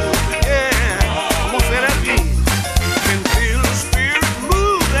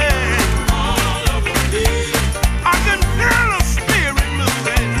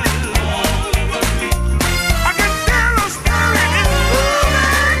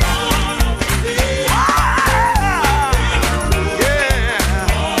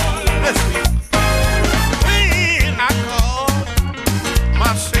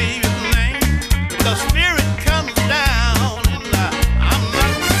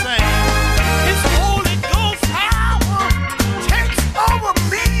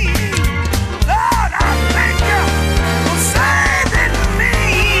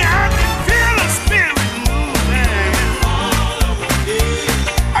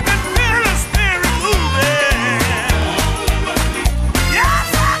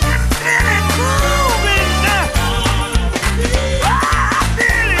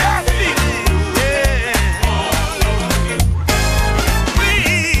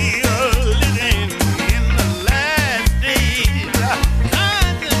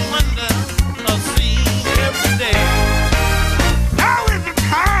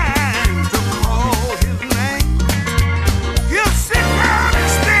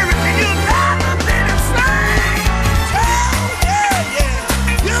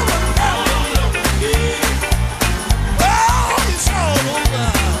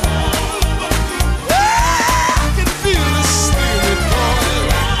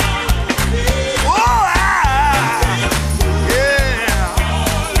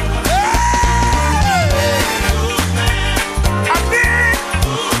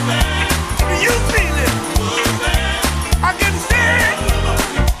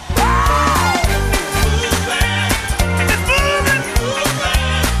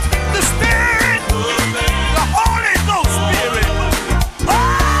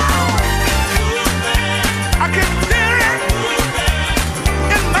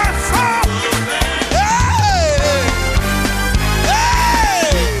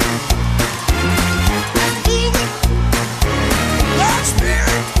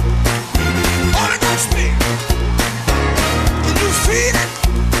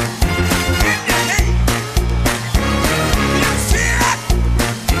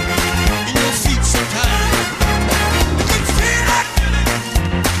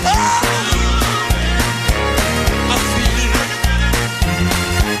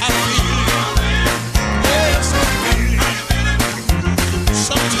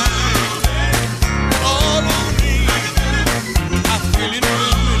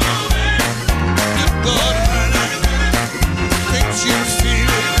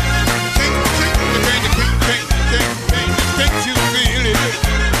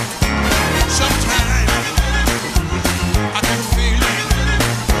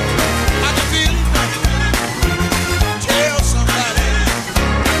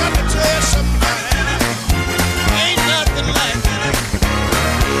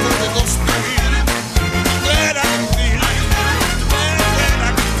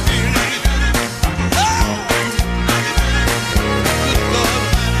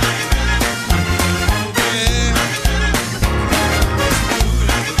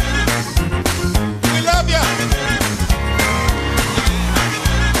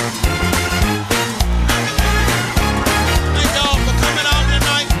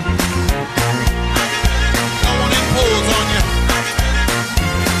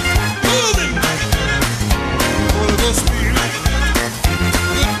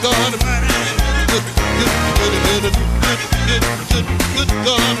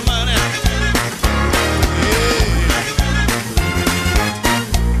money.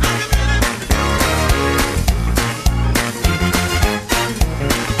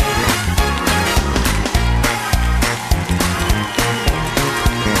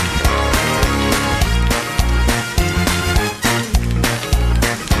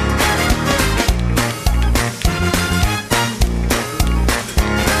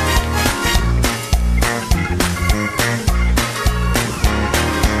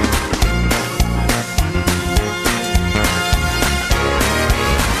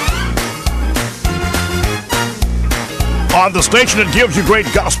 On the station that gives you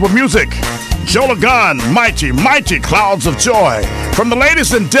great gospel music, Joe Lagan, Mighty, Mighty Clouds of Joy. From the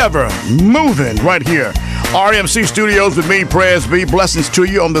latest endeavor, moving right here. RMC Studios with me, Pres B. Blessings to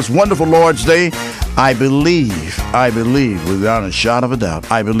you on this wonderful Lord's Day. I believe, without a shot of a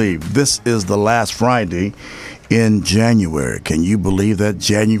doubt, I believe this is the last Friday in January. Can you believe that?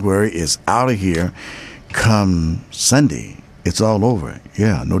 January is out of here come Sunday. It's all over.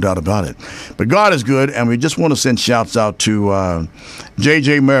 Yeah, no doubt about it. But God is good, and we just want to send shouts out to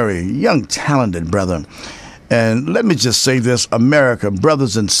J.J. Murray, young, talented brother. And let me just say this, America,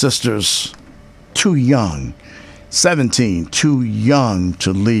 brothers and sisters, too young, 17, too young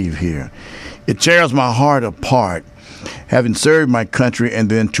to leave here. It tears my heart apart, having served my country,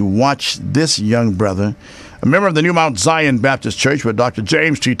 and then to watch this young brother, a member of the New Mount Zion Baptist Church, where Dr.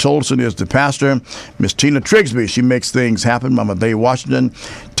 James T. Tolson is the pastor. Miss Tina Trigsby, she makes things happen. Mama Bay Washington,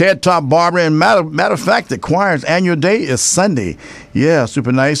 Ted Top Barber, and matter of fact, the choir's annual day is Sunday. Yeah,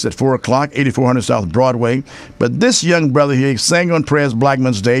 super nice at 4 o'clock, 8400 South Broadway. But this young brother here sang on Pres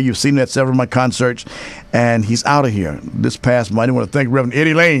Blackman's Day. You've seen him at several of my concerts, and he's out of here this past Monday. I want to thank Reverend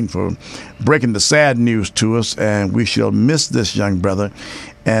Eddie Lane for breaking the sad news to us, and we shall miss this young brother.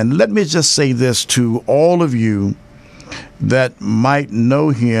 And let me just say this to all of you that might know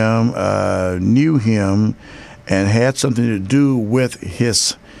him, knew him, and had something to do with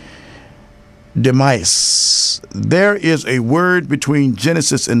his demise. There is a word between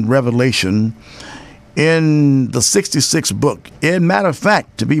Genesis and Revelation in the 66th book. In matter of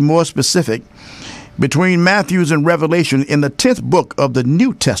fact, to be more specific, between Matthew and Revelation in the 10th book of the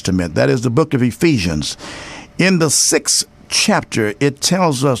New Testament, that is the book of Ephesians. In the 6th chapter, it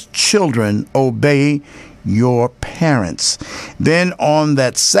tells us, children, obey your parents. Then on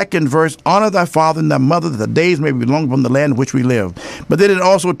that second verse, honor thy father and thy mother, that the days may be long upon the land in which we live. But then it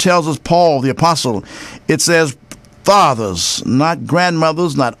also tells us, Paul the apostle, it says, fathers, not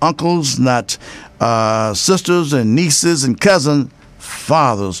grandmothers, not uncles, not sisters and nieces and cousins,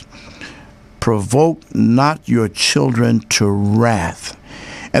 fathers, provoke not your children to wrath.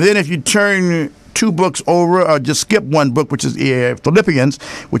 And then if you turn 2 books over, or just skip 1 book, which is Philippians,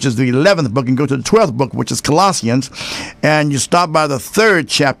 which is the 11th book, and go to the 12th book, which is Colossians, and you stop by the 3rd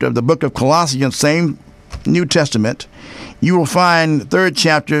chapter of the book of Colossians, same New Testament, you will find the 3rd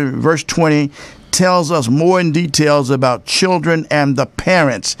chapter, verse 20, tells us more in details about children and the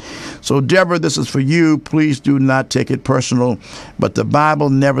parents. So, Deborah, this is for you. Please do not take it personal, but the Bible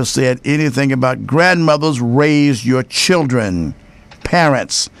never said anything about grandmothers raise your children.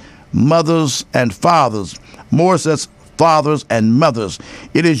 Parents, mothers and fathers. More says fathers and mothers.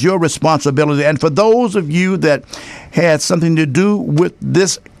 It is your responsibility. And for those of you that had something to do with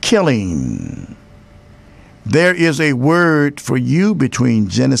this killing, there is a word for you between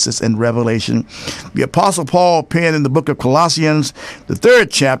Genesis and Revelation. The Apostle Paul penned in the book of Colossians, the 3rd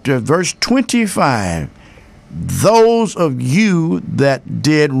chapter, verse 25, those of you that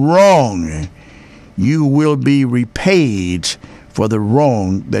did wrong, you will be repaid for the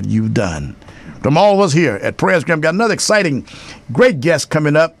wrong that you've done. From all of us here at Presgram, got another exciting, great guest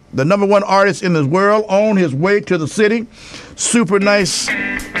coming up. The #1 artist in this world on his way to the city. Super nice.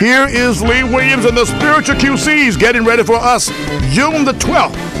 Here is Lee Williams and the Spiritual QCs getting ready for us June the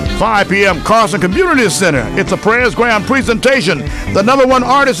 12th, 5 p.m. Carson Community Center. It's a Presgram presentation. The #1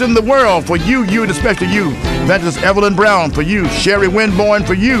 artist in the world for you and especially you. Evangelist Evelyn Brown for you. Sherry Winborn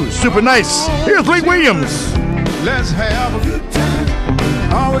for you. Super nice. Here's Lee Williams. Let's have a good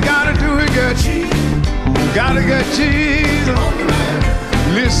time. All we gotta do is get Jesus. Gotta get Jesus.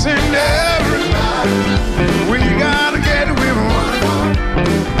 Listen to everybody. We gotta get with one.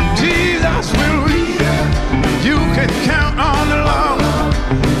 Jesus will lead. You can count on the Lord.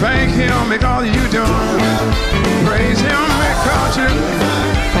 Thank Him because you do. Praise Him because you.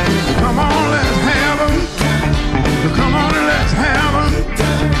 Come on, let's have Him. Come on, let's have Him.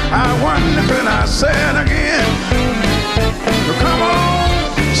 I wonder could I say it again? Come on,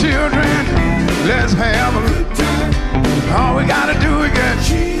 children, let's have a good time. All we gotta do is get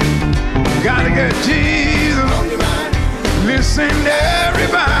Jesus. Gotta get Jesus.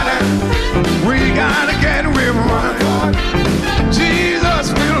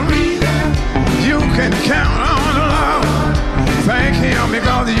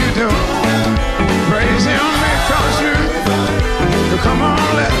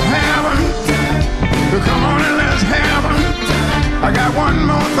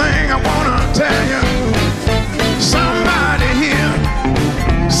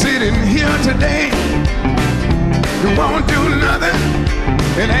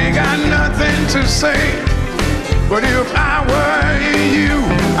 and ain't got nothing to say. But if I were you,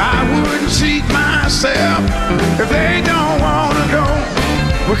 I wouldn't cheat myself. If they don't wanna go,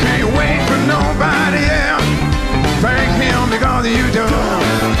 we can't wait for nobody else. Thank him because you do.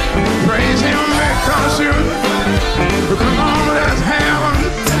 Praise him because you. Come on, let's have him.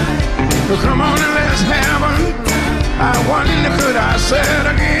 Come on and let's have him. I wonder could I say it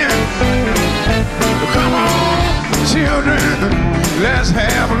again. Come on, children, let's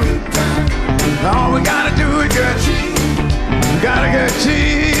have them. All we gotta do is gotta get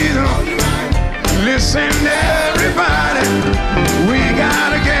Jesus. Listen, everybody, we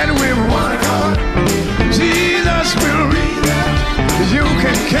gotta get with one God. Jesus will read. You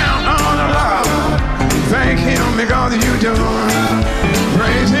can count on the Lord. Thank him because you do.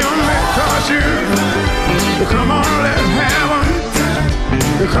 Praise him because you. Come on, let's have him.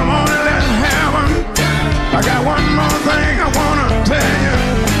 Come on and let's have him. I got one more thing I wanna tell you.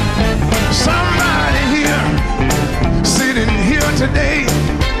 Somebody here, sitting here today,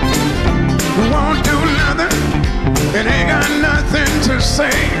 who won't do nothing and ain't got nothing to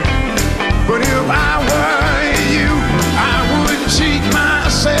say. But if I were you, I wouldn't cheat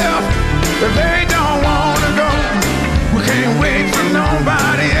myself. If they don't wanna go, we can't wait for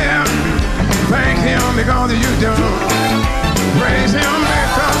nobody else. Thank him because you do. Praise him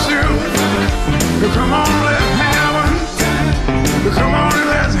because you. Come on, let's have him. Come on and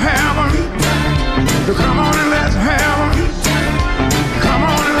let's have him. Come on and let's have him. Come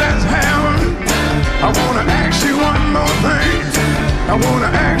on and let's have him. I wanna ask you one more thing. I wanna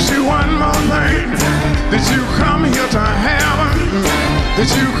ask you one more thing. Did you come here to have him? Did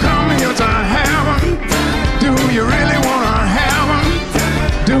you come here to have him? Do you really wanna have him?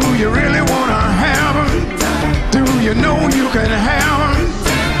 Do you really wanna have him? Do you know you can have him?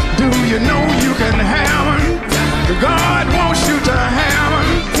 Do you know you can have him? God wants you to have him.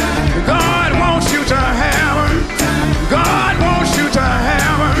 God wants you to have him. God wants you to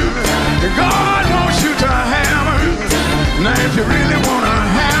have him. God wants you to have him. Now if you really wanna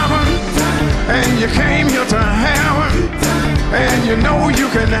have him, and you came here to have him, and you know you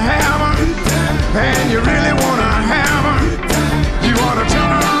can have him, and you really wanna have him, you ought to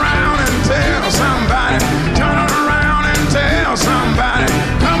turn around and tell somebody. Turn around and tell somebody.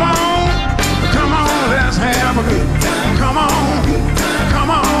 Come on, let's have him. Come on, come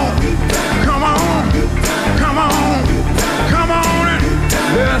on, come on, come on, come on and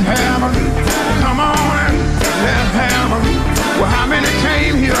let's have him. Come on and let's have him. Well, how many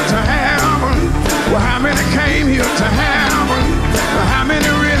came here to have him? Well, how many came here to have him? Well, how many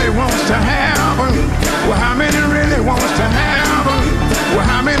really wants to have him? Well, how many really wants to have him? Well,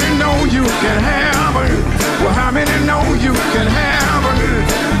 how many know you can have him? Well, how many know you can have him?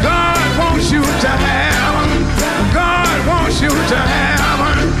 God wants you to have him. God wants you to have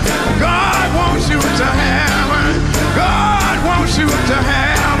him. God wants you to have him. God wants you to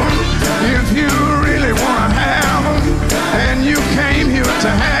have him. If you really want to have him, and you came here to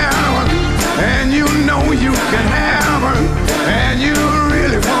have him, and you know you can have him, and you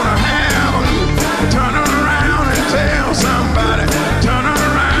really want to have him, turn around and tell somebody. Turn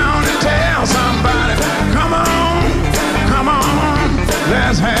around and tell somebody. Come on, come on,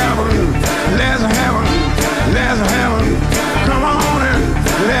 let's have him. Let's have him. Let's have him. Come on and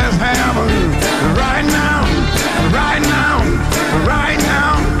let's have him. Right now, right now, right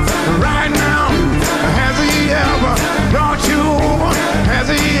now, right now. Has he ever brought you over? Has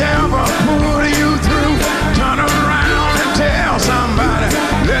he ever pulled you through? Turn around and tell somebody.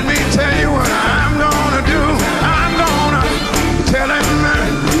 Let me tell you what I'm gonna do. I'm gonna tell him.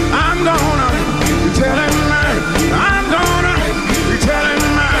 I'm gonna tell him. I'm gonna tell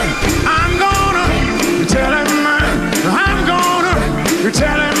him. I'm gonna tell him. I'm gonna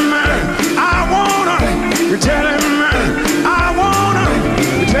tell him. I wanna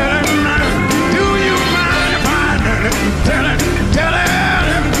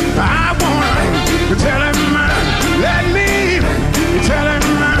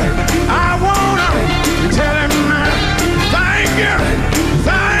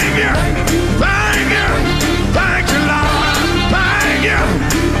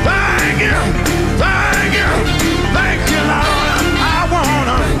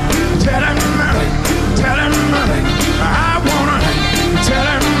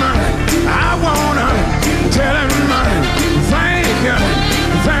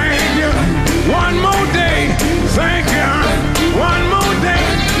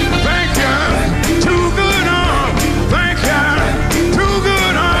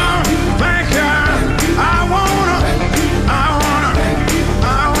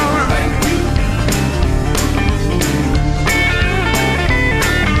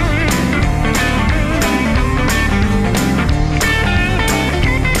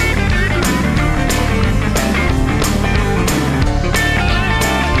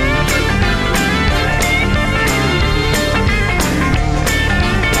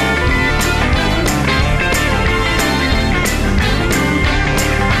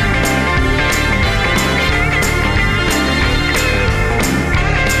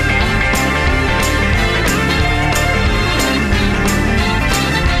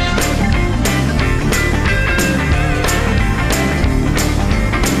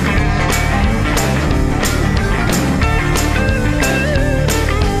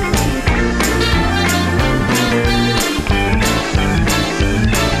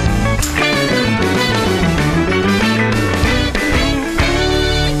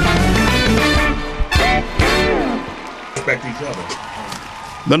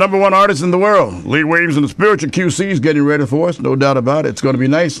The number one artist in the world, Lee Williams and the Spiritual QC is getting ready for us, no doubt about it. It's going to be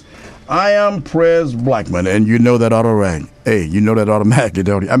nice. I am Prez Blackman, and you know that you know that automatically,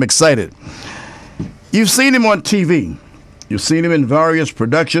 don't you? I'm excited. You've seen him on TV. You've seen him in various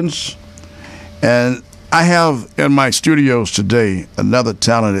productions. And I have in my studios today another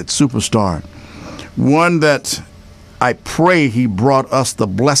talented superstar, one that I pray he brought us the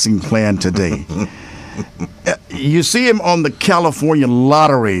blessing plan today. You see him on the California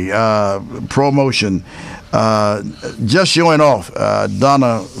Lottery promotion, just showing off.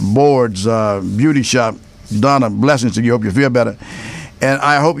 Donna Board's beauty shop. Donna, blessings to you. Hope you feel better. And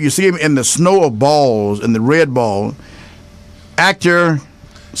I hope you see him in the snow of balls, in the red ball. Actor,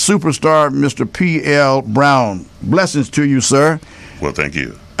 superstar, Mr. P.L. Brown. Blessings to you, sir. Well, thank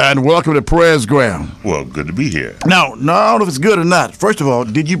you. And welcome to Presgram. Well, good to be here. Now, no, I don't know if it's good or not. First of all,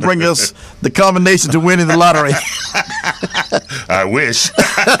 did you bring us the combination to winning the lottery? I wish.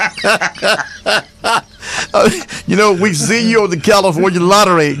 You know, we see you on the California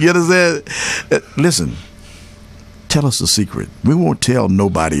Lottery. You understand? Listen, tell us the secret. We won't tell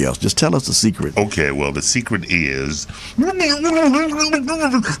nobody else. Just tell us the secret. Okay, well, the secret is... Did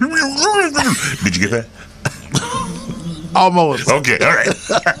you get that? Almost. Okay, all right.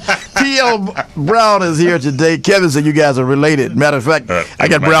 P.L. Brown is here today. Kevin said you guys are related. Matter of fact, I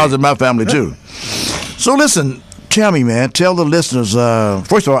got Browns in my family, too. So listen, tell me, man, tell the listeners,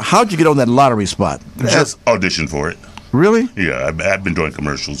 first of all, how'd you get on that lottery spot? Just auditioned for it. Really? Yeah, I've been doing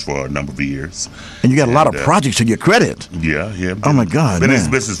commercials for a number of years. And you got a lot of projects to your credit. Yeah. Oh, my God, Been in man. this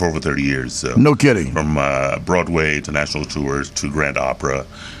business for over 30 years. So. No kidding. From Broadway to national tours to Grand Opera,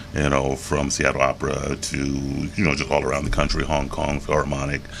 you know, from Seattle Opera to, you know, just all around the country, Hong Kong,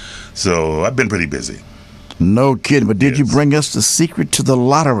 Philharmonic. So I've been pretty busy. No kidding. But did you bring us the secret to the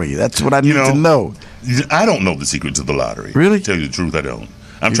lottery? That's what I need to know. I don't know the secret to the lottery. Really? To tell you the truth, I don't.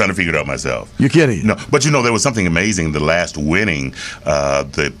 I'm trying to figure it out myself. You're kidding? No, but you know, there was something amazing. The last winning,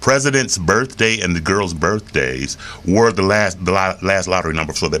 the president's birthday and the girls' birthdays were the last lottery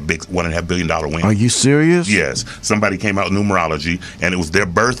number for that big $1.5 billion win. Are you serious? Yes. Somebody came out with numerology, and it was their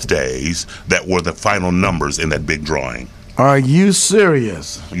birthdays that were the final numbers in that big drawing. Are you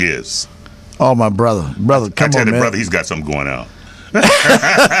serious? Yes. Oh, my brother. Brother, come on, man. Brother, he's got something going out.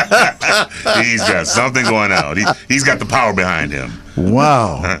 He's got something going out. He's got the power behind him.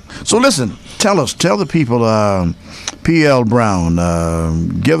 Wow. So listen, tell the people, P.L. Brown,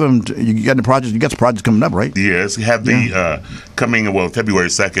 give them, you got the project, you got the project coming up, right? Yes, have the coming, February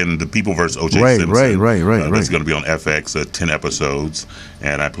 2nd, The People vs. O.J. Simpson. Right. That's going to be on FX, 10 episodes,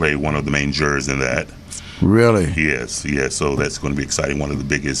 and I play one of the main jurors in that. Really? Yes, so that's going to be exciting. One of the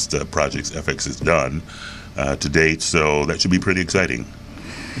biggest projects FX has done to date, so that should be pretty exciting.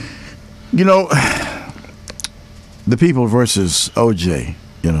 You know, The People versus O.J.,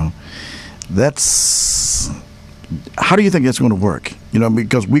 you know, that's, how do you think that's going to work? You know,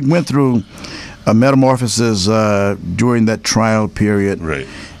 because we went through a metamorphosis during that trial period. Right.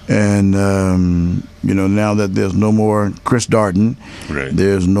 And, you know, now that there's no more Chris Darden, right.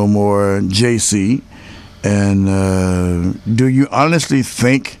 There's no more J.C., and do you honestly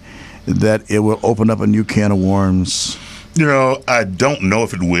think that it will open up a new can of worms? You know, I don't know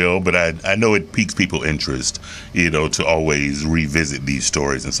if it will, but I know it piques people's interest, you know, to always revisit these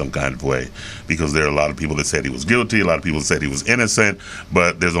stories in some kind of way, because there are a lot of people that said he was guilty, a lot of people said he was innocent,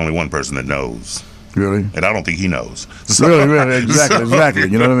 but there's only one person that knows. Really? And I don't think he knows. So, really, exactly.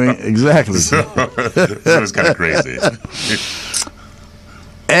 You know what I mean? Exactly. So it's kind of crazy.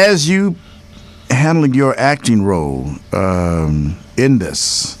 As you handling your acting role in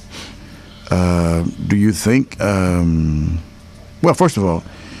this, do you think, well, first of all,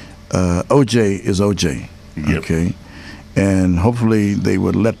 O.J. is O.J., Yep. okay? And hopefully they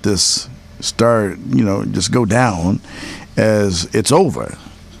would let this start, you know, just go down as it's over.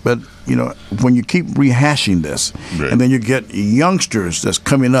 But, you know, when you keep rehashing this, right. And then you get youngsters that's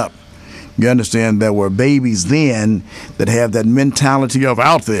coming up, you understand there were babies then that have that mentality of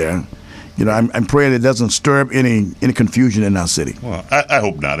out there. You know, I'm praying it doesn't stir up any confusion in our city. Well, I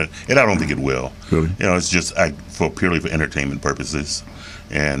hope not, and I don't think it will. Really? You know, it's just purely for entertainment purposes.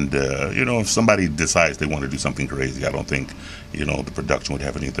 And, you know, if somebody decides they want to do something crazy, I don't think, you know, the production would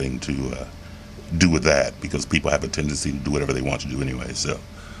have anything to do with that, because people have a tendency to do whatever they want to do anyway. So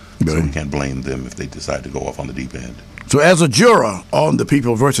we can't blame them if they decide to go off on the deep end. So as a juror on The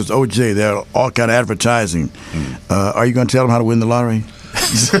People versus O.J., there are all kind of advertising. Are you going to tell them how to win the lottery?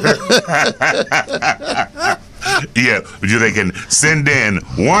 Yeah, they can send in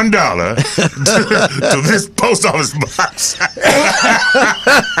 $1 to this post office box,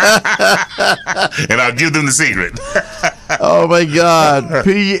 and I'll give them the secret. Oh my God,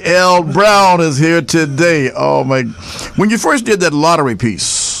 P.L. Brown is here today. Oh my! When you first did that lottery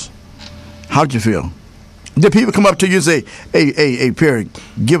piece, how did you feel? Did people come up to you and say, "Hey, Perry,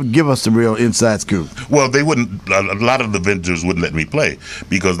 give us the real inside scoop"? Well, they wouldn't. A lot of the vendors wouldn't let me play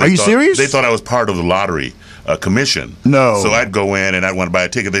because Are you serious? They thought I was part of the lottery commission. No. So I'd go in and I'd want to buy a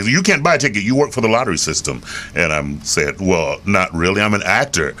ticket. They said, "You can't buy a ticket. You work for the lottery system." And I'm said, "Well, not really. I'm an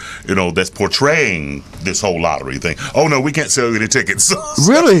actor. That's portraying this whole lottery thing." "Oh no, we can't sell you any tickets."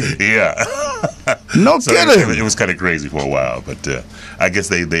 Really? Yeah. No So kidding. it was kind of crazy for a while, but I guess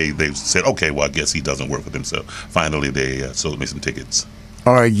they said, "Okay, well, I guess he doesn't work for them." So finally, they sold me some tickets.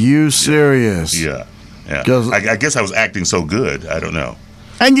 Are you serious? Yeah. 'Cause- I guess I was acting so good. I don't know.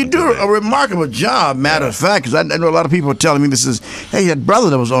 And you do a remarkable job, matter of fact, because I know a lot of people are telling me this is, hey, that brother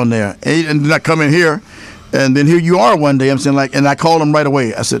that was on there, and then I come in here, and then here you are one day. I'm saying and I called him right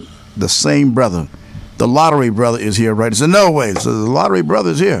away. I said, the same brother, the lottery brother is here, right? He said, no way. So the lottery brother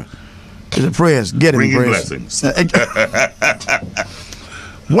is here. He said, prayers, get him, Bring you prayers. blessings.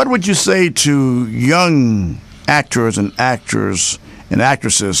 What would you say to young actors and actresses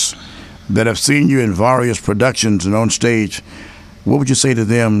that have seen you in various productions and on stage? What would you say to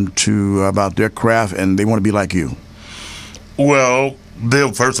them about their craft and they want to be like you? Well,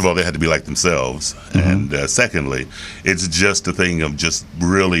 first of all, they had to be like themselves. And secondly, it's just a thing of just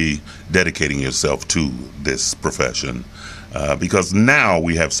really dedicating yourself to this profession. Because now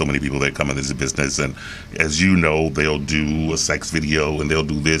we have so many people that come in this business, and as you know, they'll do a sex video and they'll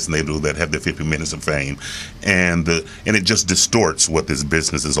do this and they do that, have their 50 minutes of fame, and it just distorts what this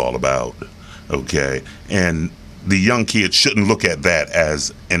business is all about. Okay, and the young kids shouldn't look at that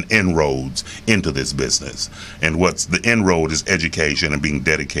as an inroads into this business. And what's the inroad is education and being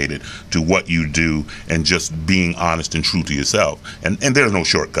dedicated to what you do and just being honest and true to yourself. And there's no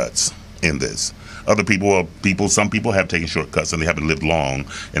shortcuts in this. Some people have taken shortcuts and they haven't lived long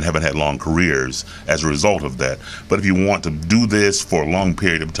and haven't had long careers as a result of that. But if you want to do this for a long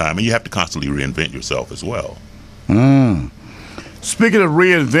period of time, and you have to constantly reinvent yourself as well. Speaking of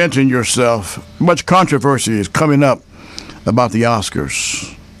reinventing yourself, much controversy is coming up about the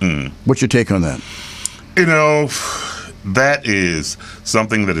Oscars. What's your take on that? That is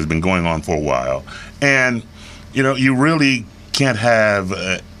something that has been going on for a while. And, you really can't have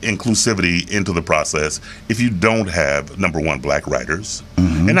inclusivity into the process if you don't have, number one, black writers.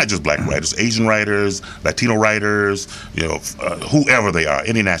 And not just black writers, Asian writers, Latino writers, whoever they are,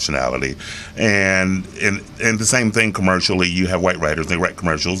 any nationality. And the same thing commercially, you have white writers, they write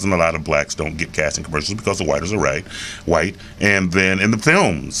commercials, and a lot of blacks don't get cast in commercials because the writers are white. And then in the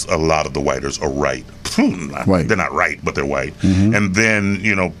films, a lot of the writers are white. They're not right, but they're white. And then,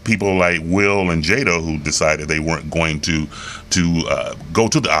 people like Will and Jada, who decided they weren't going to go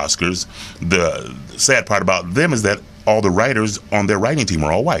to the Oscars. The sad part about them is that all the writers on their writing team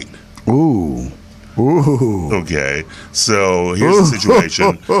are all white. Ooh. Okay, so here's the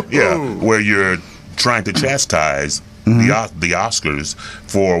situation, where you're trying to chastise the Oscars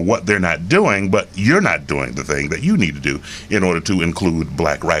for what they're not doing, but you're not doing the thing that you need to do in order to include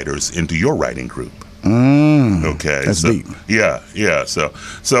black writers into your writing group. Okay, that's deep. Yeah. So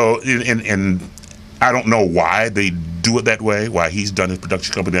and I don't know why they do it that way, why he's done his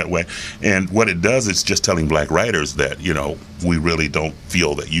production company that way. And what it does is just telling black writers that, we really don't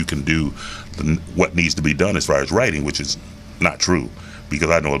feel that you can do what needs to be done as far as writing, which is not true. Because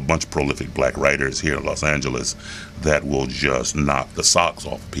I know a bunch of prolific black writers here in Los Angeles that will just knock the socks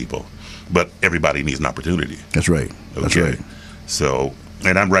off of people. But everybody needs an opportunity. That's right. That's right. So,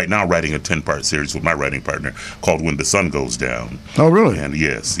 and I'm right now writing a 10-part series with my writing partner called When the Sun Goes Down. Oh, really? And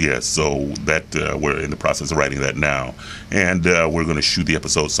yes. So that we're in the process of writing that now. And we're going to shoot the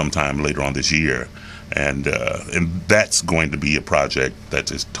episode sometime later on this year. And that's going to be a project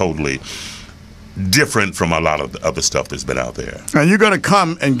that is totally different from a lot of the other stuff that's been out there. And you're going to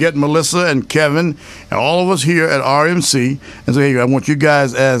come and get Melissa and Kevin and all of us here at RMC and say, hey, I want you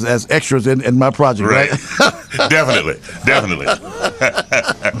guys as extras in my project, right? Definitely.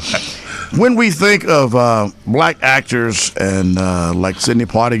 When we think of black actors and like Sidney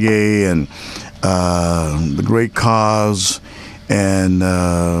Poitier and the great Cos and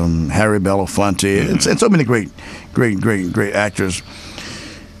Harry Belafonte and so many great actors,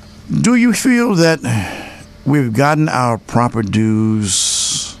 do you feel that we've gotten our proper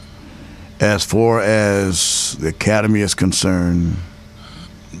dues as far as the Academy is concerned?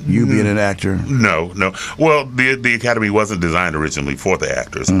 You being an actor? No. Well, the Academy wasn't designed originally for the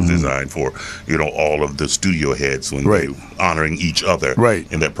actors. It was designed for, all of the studio heads when they honoring each other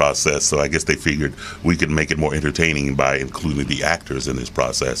in that process. So I guess they figured we could make it more entertaining by including the actors in this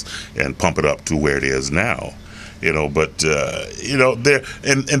process and pump it up to where it is now. But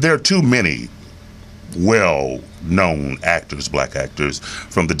there are too many well-known actors, black actors,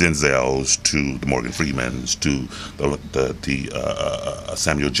 from the Denzels to the Morgan Freemans to the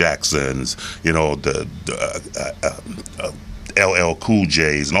Samuel Jacksons, the LL Cool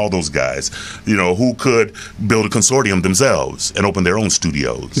J's and all those guys, who could build a consortium themselves and open their own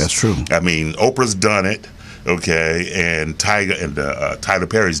studios. That's true. I mean, Oprah's done it. Okay, and Tyler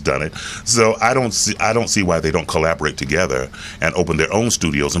Perry's done it. So I don't see why they don't collaborate together and open their own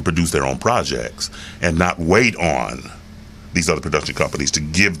studios and produce their own projects and not wait on these other production companies to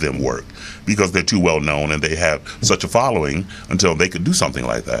give them work because they're too well known and they have such a following until they could do something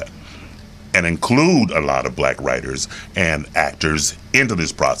like that and include a lot of black writers and actors into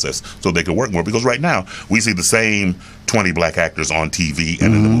this process so they can work more. Because right now we see the same 20 black actors on TV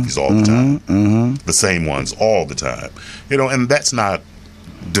and in the movies all the time. The same ones all the time. And that's not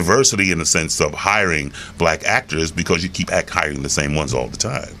diversity in the sense of hiring black actors because you keep hiring the same ones all the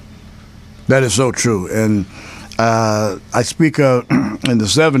time. That is so true. And I speak of in the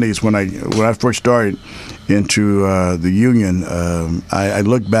 70s when I first started into the union. I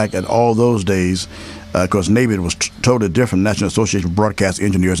look back at all those days because NABED was totally different, National Association of Broadcast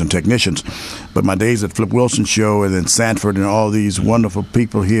Engineers and Technicians. But my days at Flip Wilson Show and then Sanford and all these wonderful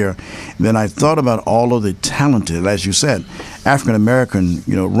people here, then I thought about all of the talented, as you said, African American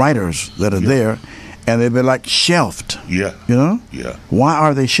writers that are there, and they've been like shelved. Yeah. Yeah. Why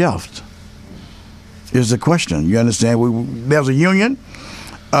are they shelved? Is the question. You understand? There's a union,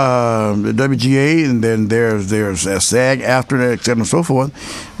 the WGA, and then there's a SAG after that, et cetera, and so forth.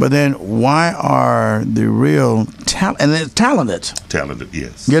 But then why are the real talent, and they're talented? Talented,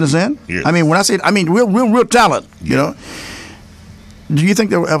 yes. You understand? Yes. I mean, when I say, real talent, do you think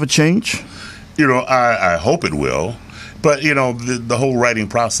that will ever change? I hope it will. But, the whole writing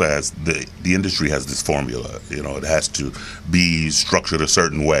process, the industry has this formula. It has to be structured a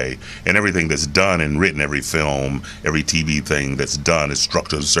certain way. And everything that's done and written, every film, every TV thing that's done is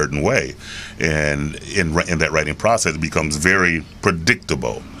structured a certain way. And in that writing process, it becomes very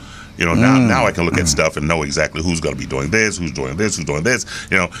predictable. Now I can look at stuff and know exactly who's going to be doing this, who's doing this, who's doing this.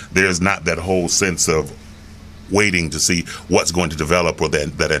 There's not that whole sense of waiting to see what's going to develop or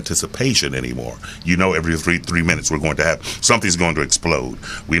that anticipation anymore. Every three minutes we're going to have something's going to explode.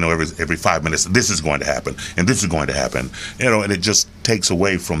 We know every 5 minutes this is going to happen and this is going to happen. And it just takes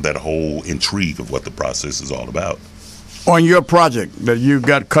away from that whole intrigue of what the process is all about. On your project that you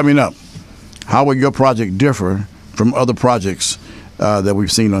got coming up, how will your project differ from other projects that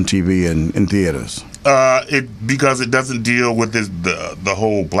we've seen on TV and in theaters? Because it doesn't deal with the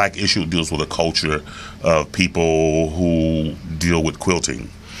whole black issue. It deals with a culture of people who deal with quilting.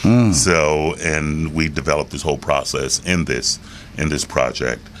 So, and we developed this whole process in this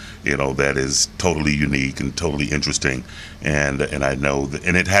project, that is totally unique and totally interesting. And I know that,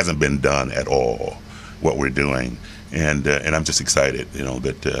 and it hasn't been done at all, what we're doing. And I'm just excited,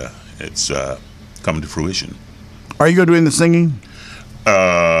 that it's coming to fruition. Are you going to do any singing?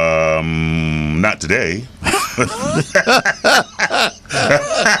 Not today.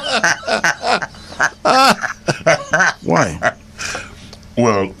 Why?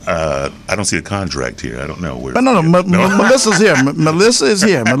 Well, I don't see a contract here. I don't know where. No. Melissa's here. Melissa is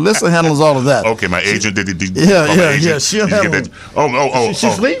here. Melissa handles all of that. Okay, my agent did. Yeah. She'll handle it. Oh. She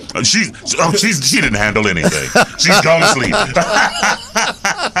sleep? She didn't handle anything. She's gone to sleep.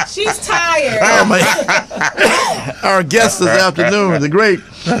 She's tired. Oh my! Our guest this afternoon, the great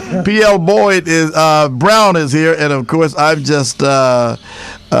P.L. Boyd Brown is here, and of course I'm just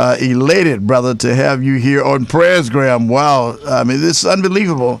elated, brother, to have you here on Presgram. Wow, I mean, this is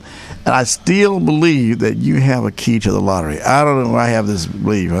unbelievable. And I still believe that you have a key to the lottery. I don't know why I have this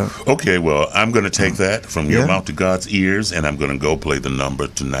belief. Huh? Okay, well, I'm going to take that from your mouth to God's ears, and I'm going to go play the number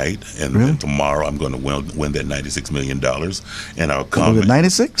tonight. And then tomorrow I'm going to win that $96 million. And I'll come. Was it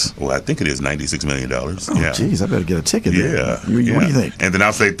 96? Well, I think it is $96 million. Oh, jeez, I better get a ticket there. Yeah. What do you think? And then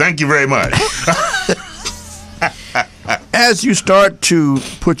I'll say, thank you very much. As you start to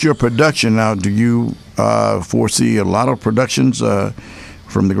put your production out, do you foresee a lot of productions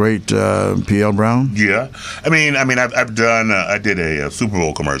from the great P.L. Brown? Yeah, I mean, I've done. I did a Super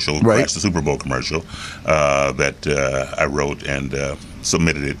Bowl commercial, the Super Bowl commercial that I wrote and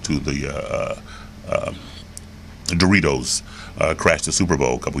submitted it to the Doritos. Crashed the Super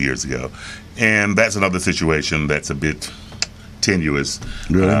Bowl a couple years ago, and that's another situation that's a bit tenuous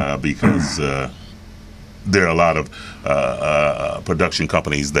because there are a lot of production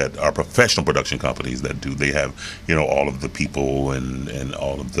companies that are professional production companies that do. They have, all of the people and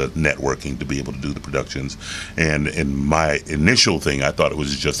all of the networking to be able to do the productions. And in my initial thing, I thought it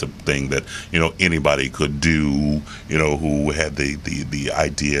was just a thing that, anybody could do, who had the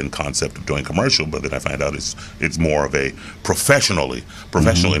idea and concept of doing commercial. But then I find out it's more of a professional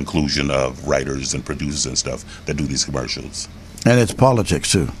inclusion of writers and producers and stuff that do these commercials. And it's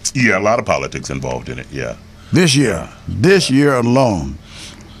politics, too. Yeah, a lot of politics involved in it, yeah. This year alone,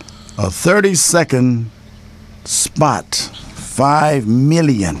 a 30-second spot, $5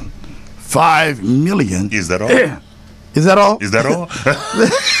 million. $5 million. Is that all? Is that all? Is that all?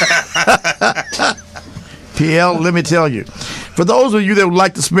 PL, let me tell you. For those of you that would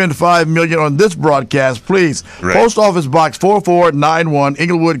like to spend $5 million on this broadcast, please, Post Office Box 4491,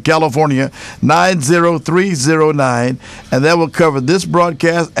 Inglewood, California, 90309, and that will cover this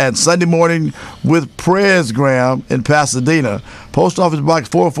broadcast and Sunday morning with Presgram in Pasadena. Post Office Box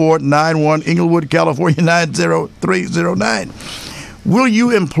 4491, Inglewood, California, 90309. Will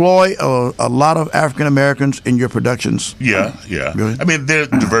you employ a lot of African Americans in your productions? Yeah. Really? I mean, there's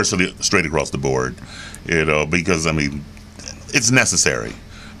diversity straight across the board, because, it's necessary,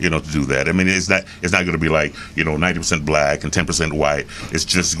 to do that. I mean, it's not going to be like, 90% black and 10% white. It's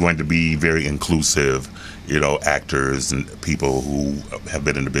just going to be very inclusive, actors and people who have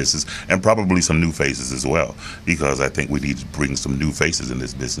been in the business, and probably some new faces as well, because I think we need to bring some new faces in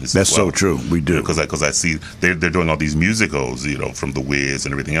this business. That's so true. We do. Because I see they're doing all these musicals, from The Wiz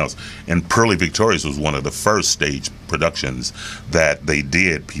and everything else. And Pearly Victorious was one of the first stage productions that they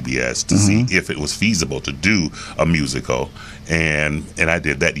did PBS to see if it was feasible to do a musical. And I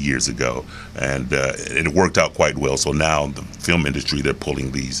did that years ago, and it worked out quite well. So now the film industry, they're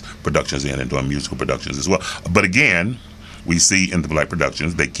pulling these productions in and doing musical productions as well. But again, we see in the black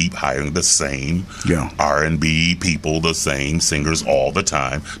productions, they keep hiring the same R&B people, the same singers all the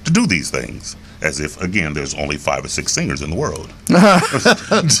time to do these things, as if, again, there's only 5 or 6 singers in the world.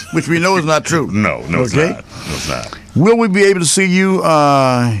 Which we know is not true. No, it's not. No, it's not. Will we be able to see you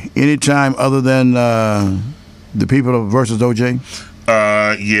anytime other than the people of Versus OJ?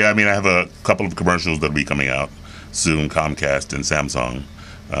 Yeah, I have a couple of commercials that'll be coming out soon, Comcast and Samsung.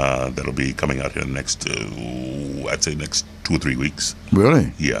 That'll be coming out here in the next, I'd say next 2 or 3 weeks.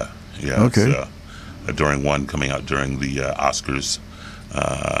 Really? Yeah. Okay. During one coming out during the Oscars,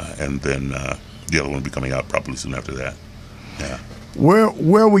 and then the other one will be coming out probably soon after that. Yeah. Where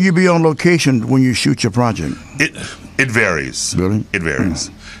will you be on location when you shoot your project? It varies. Really? It varies.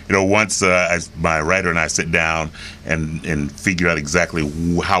 Once my writer and I sit down and figure out exactly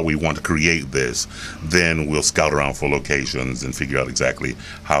how we want to create this, then we'll scout around for locations and figure out exactly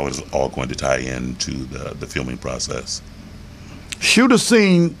how it's all going to tie into the filming process. Shoot a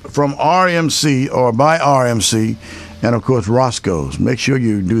scene from RMC or by RMC, and of course Roscoe's. Make sure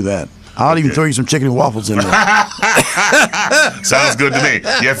you do that. I'll even throw you some chicken and waffles in there. Sounds good to me.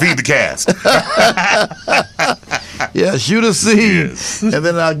 Yeah, feed the cast. Yeah, shoot a scene. Yes. And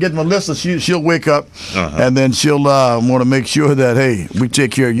then I'll get Melissa. She'll wake up, and then she'll want to make sure that, hey, we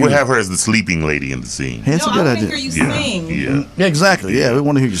take care of you. We'll have her as the sleeping lady in the scene. Hey, that's a good idea. I want to hear you sing. Yeah, exactly. Yeah, we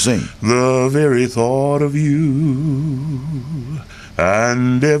want to hear you sing. The very thought of you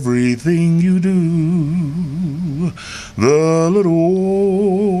and everything you do, the little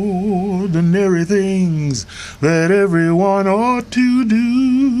ordinary things that everyone ought to do.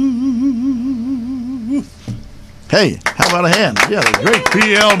 Hey, how about a hand? Yeah, the great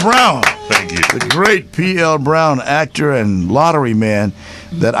P.L. Brown. Thank you. The great P.L. Brown, actor and lottery man,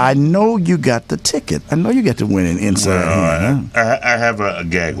 that I know you got the ticket. I know you got to win an inside. Well, I have a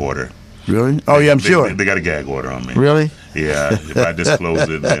gag order. Really? Oh, yeah, I'm sure. They got a gag order on me. Really? Yeah. If I disclose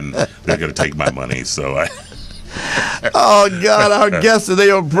it, then they're going to take my money. So Oh, God, our guest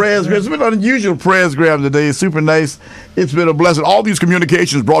today on Presgram. It's been an unusual Presgram today. It's super nice. It's been a blessing. All these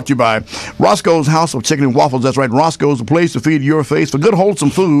communications brought to you by Roscoe's House of Chicken and Waffles. That's right, Roscoe's, a place to feed your face for good, wholesome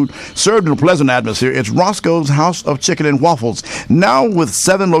food served in a pleasant atmosphere. It's Roscoe's House of Chicken and Waffles, now with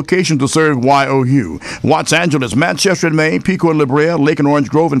 7 locations to serve YOU. Los Angeles, Manchester in Maine, Pico and La Brea, Lake and Orange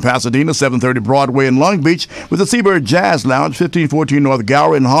Grove in Pasadena, 730 Broadway in Long Beach, with the Seabird Jazz Lounge, 1514 North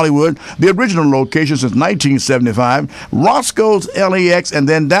Gower in Hollywood, the original location since 1975, Roscoe's LAX, and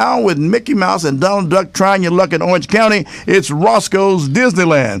then down with Mickey Mouse and Donald Duck trying your luck in Orange County, it's Roscoe's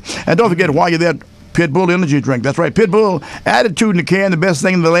Disneyland. And don't forget, while you're there, Pitbull energy drink. That's right, Pitbull, attitude in the can, the best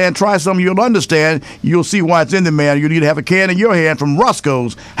thing in the land. Try some, you'll understand. You'll see why it's in the man. You need to have a can in your hand from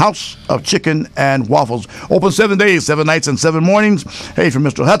Roscoe's House of Chicken and Waffles. Open 7 days, 7 nights, and 7 mornings. Hey, for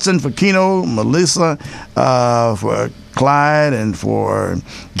Mr. Hudson, for Keno, Melissa, for Clyde and for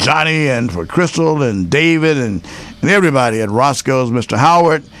Johnny and for Crystal and David and everybody at Roscoe's, Mr.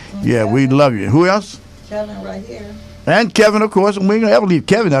 Howard. Yeah, we love you. Who else? Kevin right here. And Kevin, of course. And we ain't going to ever leave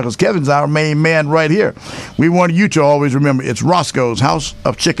Kevin out because Kevin's our main man right here. We want you to always remember it's Roscoe's House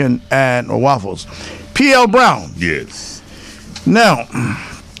of Chicken and Waffles. P.L. Brown. Yes. Now,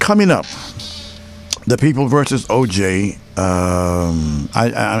 coming up, the People versus O.J.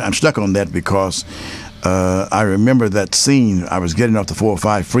 I'm stuck on that because I remember that scene. I was getting off the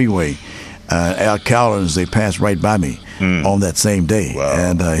 405 freeway. Al Cowlins, they passed right by me on that same day. Wow.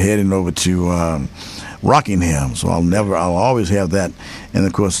 And heading over to Rockingham. So I'll always have that. And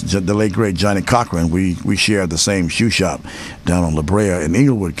of course, the late great Johnny Cochran, we shared the same shoe shop down on La Brea in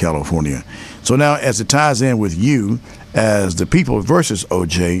Inglewood, California. So now, as it ties in with you as the People versus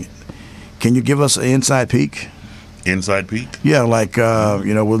OJ, can you give us an inside peek? Inside peek? Yeah, like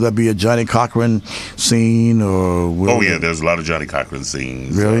will there be a Johnny Cochran scene or? There's a lot of Johnny Cochran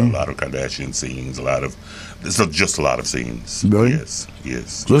scenes. Really? A lot of Kardashian scenes. Just a lot of scenes. Really? Yes.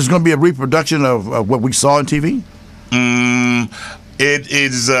 So this is going to be a reproduction of what we saw on TV? It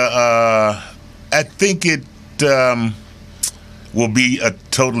is. I think it will be a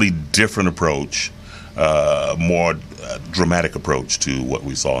totally different approach, more dramatic approach to what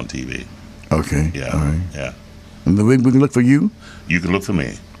we saw on TV. Okay. Yeah. All right. Yeah. And we can look for you? You can look for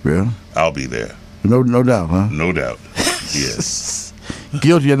me. Yeah. I'll be there. No doubt, huh? No doubt. Yes.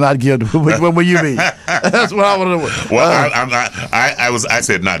 Guilty or not guilty? What will you be? That's what I want to know. Well, I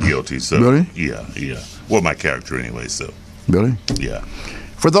said not guilty. So really? Yeah. Well, my character anyway. So really? Yeah.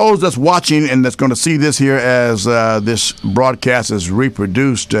 For those that's watching and that's going to see this here as this broadcast is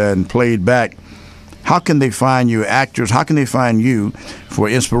reproduced and played back, how can they find you, actors? How can they find you for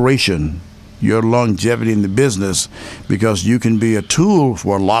inspiration? Your longevity in the business, because you can be a tool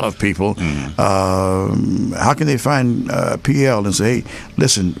for a lot of people. How can they find PL and say, hey,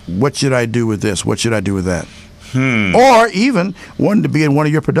 listen, what should I do with this? What should I do with that? Or even wanting to be in one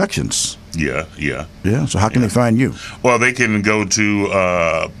of your productions. Yeah. So how can they find you? Well, they can go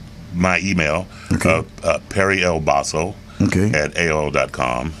to my email, Perry L. Basso at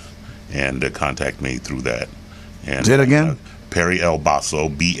AOL.com, and contact me through that. And say it again? Perry L. Basso,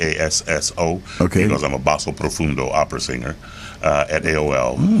 B-A-S-S-O, because I'm a Basso Profundo opera singer at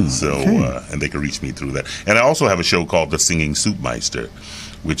AOL. And they can reach me through that. And I also have a show called The Singing Soup Meister,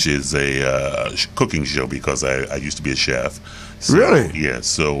 which is a cooking show because I used to be a chef. So, really? Yeah.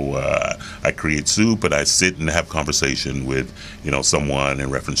 So I create soup and I sit and have conversation with someone in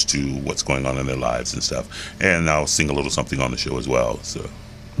reference to what's going on in their lives and stuff. And I'll sing a little something on the show as well. So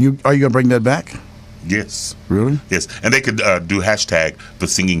are you going to bring that back? Yes. Really? Yes. And they could do hashtag The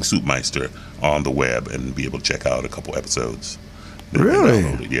Singing Soup Meister on the web and be able to check out a couple episodes.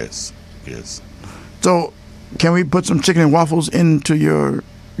 Really? Yes. So can we put some chicken and waffles into your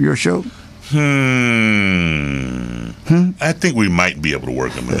show? I think we might be able to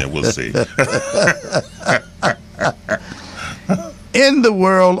work them in there. We'll see. In the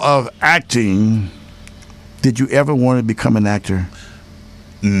world of acting, did you ever want to become an actor?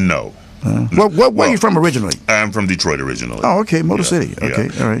 No. Where are you from originally? I'm from Detroit originally. Oh, okay, Motor City. Okay,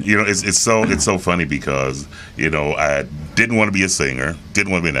 all right. It's so funny because I didn't want to be a singer,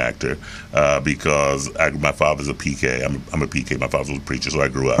 didn't want to be an actor, because my father's a PK. I'm a PK. My father was a preacher, so I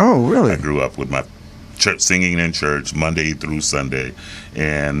grew up. Oh, really? I grew up with my church, singing in church Monday through Sunday,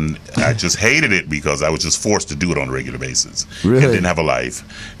 and I just hated it because I was just forced to do it on a regular basis. Really? And didn't have a life,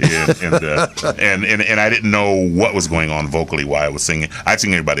 and I didn't know what was going on vocally while I was singing. I'd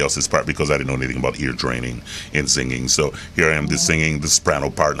sing everybody else's part because I didn't know anything about ear training in singing. So here I am, just singing the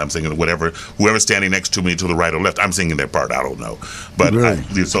soprano part, and I'm singing whoever's standing next to me to the right or left, I'm singing their part. I don't know, but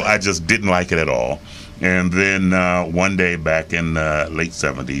really? So I just didn't like it at all. And then one day back in late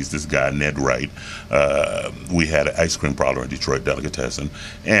 70s, this guy, Ned Wright, we had an ice cream parlor in Detroit, Delicatessen,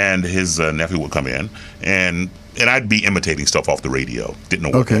 and his nephew would come in, and I'd be imitating stuff off the radio. Didn't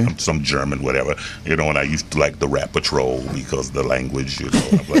know what, some German, whatever, and I used to like the Rap Patrol because of the language,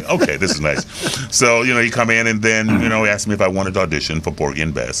 I'm like, okay, this is nice. So, he come in and then, he asked me if I wanted to audition for Porgy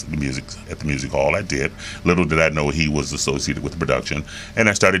and Bess at the music hall. I did. Little did I know he was associated with the production, and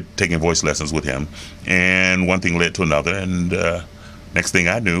I started taking voice lessons with him, and one thing led to another, and next thing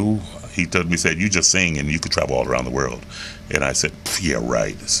I knew, he said, you just sing and you could travel all around the world. And I said, yeah,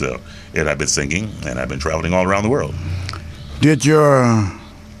 right. So, and I've been singing and I've been traveling all around the world. Did your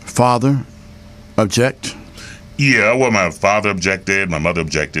father object? Yeah, well, my father objected, my mother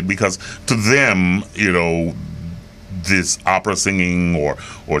objected, because to them, this opera singing or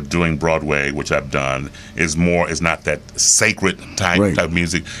doing Broadway, which I've done, is not that sacred type of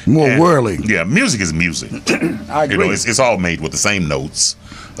music. More worldly. Yeah, music is music. I agree. It's all made with the same notes.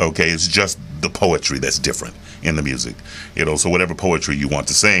 Okay, it's just the poetry that's different in the music. So whatever poetry you want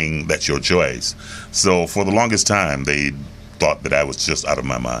to sing, that's your choice. So for the longest time, they thought that I was just out of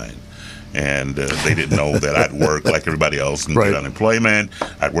my mind. And they didn't know that I'd work like everybody else and get unemployment.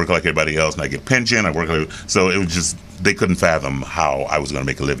 I'd work like everybody else and I'd get pension. So it was just, they couldn't fathom how I was going to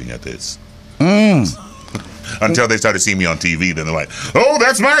make a living at this. Until they started seeing me on TV, then they're like, "Oh,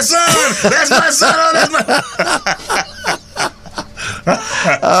 that's my son! That's my son!"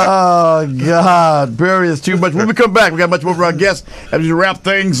 Oh, God. Barry is too much. When we come back, we got much more for our guests as we wrap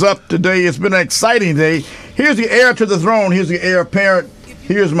things up today. It's been an exciting day. Here's the heir to the throne. Here's the heir apparent.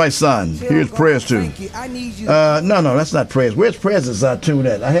 Here's my son. Here's Prez tune. No, that's not Prez. Where's Prez's tune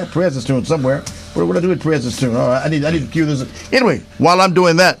at? I have Prez's tune somewhere. What do I do with Prez's tune? All right, I need to cue this. Anyway, while I'm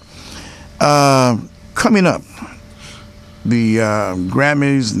doing that, coming up, the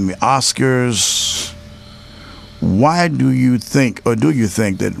Grammys and the Oscars. Why do you think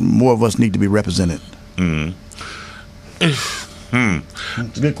that more of us need to be represented? It's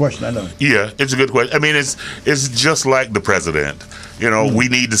a good question, I know. Yeah, it's a good question. I mean, it's just like the president. We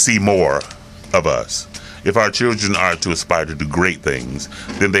need to see more of us. If our children are to aspire to do great things,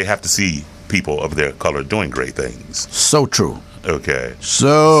 then they have to see people of their color doing great things. So true. Okay.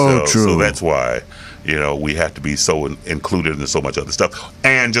 So true. So that's why, we have to be so included in so much other stuff,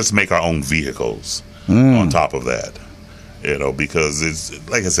 and just make our own vehicles on top of that. Because it's,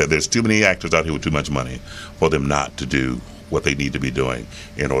 like I said, there's too many actors out here with too much money for them not to do what they need to be doing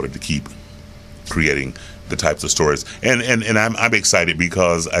in order to keep creating the types of stories. And I'm excited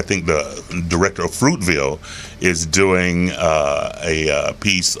because I think the director of Fruitville is doing a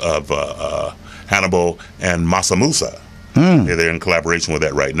piece of Hannibal and Massa Musa. They're in collaboration with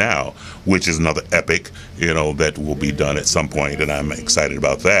that right now, which is another epic, that will be done at some point, and I'm excited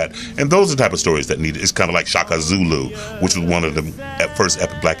about that. And those are the type of stories that it's kind of like Shaka Zulu, which was one of the first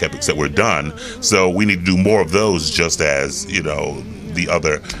black epics that were done. So we need to do more of those, just as, the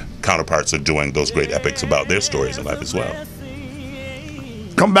other counterparts are doing those great epics about their stories in life as well.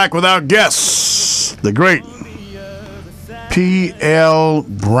 Come back with our guests, the great P.L.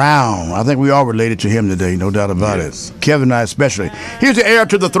 Brown. I think we all related to him today, no doubt about it. Kevin and I especially. Here's the heir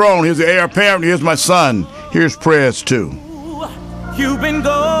to the throne. Here's the heir apparent. Here's my son. Here's Prez too. You've been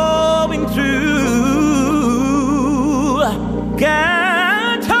going through.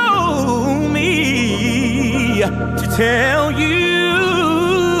 God told me to tell you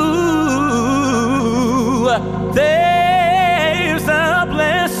there's a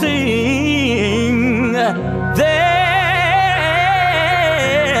blessing.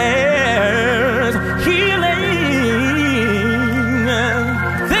 There's healing.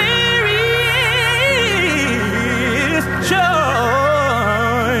 There is joy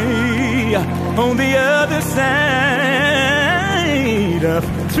on the other side of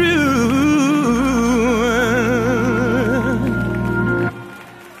truth.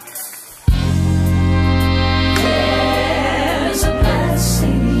 There's a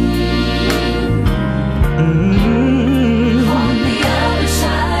blessing on the other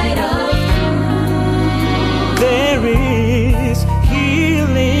side of There is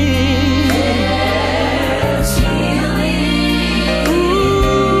healing. There's healing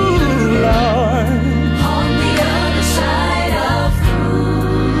Ooh, Lord. on the other side of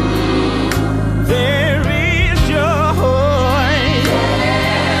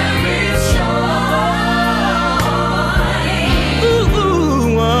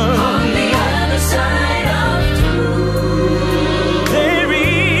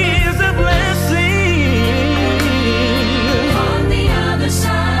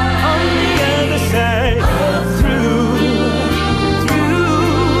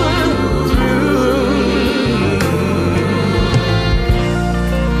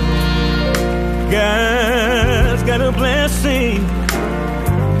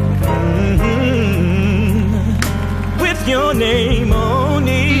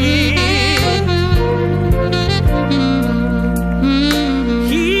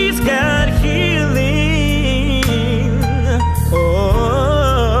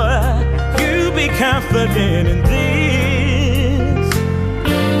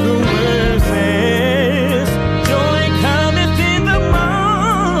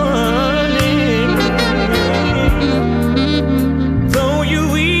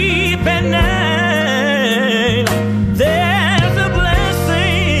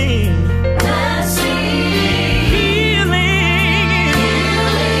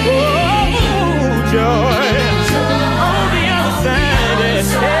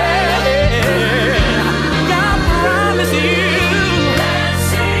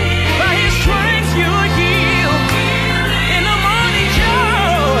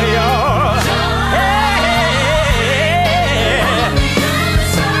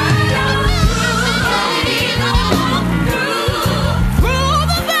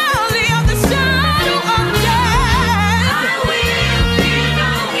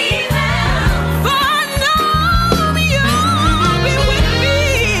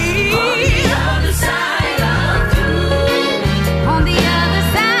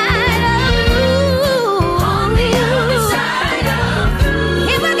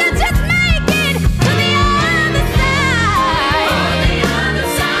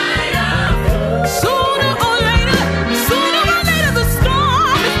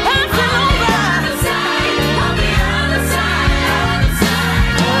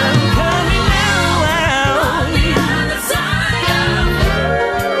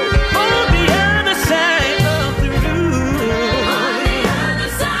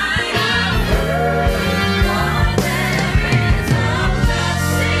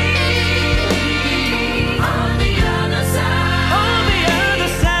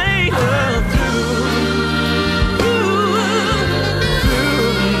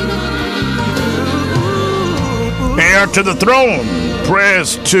Heir to the Throne,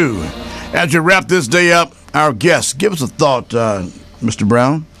 Prayers 2. As you wrap this day up, our guest, give us a thought, Mr.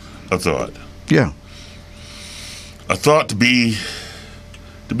 Brown. A thought. Yeah. A thought to be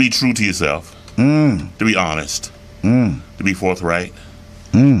true to yourself, to be honest, to be forthright,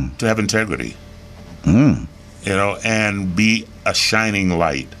 to have integrity, you know, and be a shining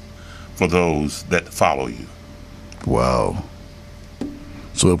light for those that follow you. Wow.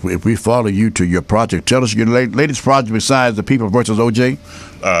 So if we follow you to your project, tell us your latest project besides The People versus OJ.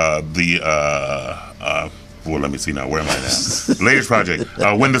 Well, let me see now. Where am I now? Latest project,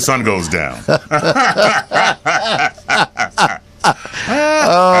 When the Sun Goes Down.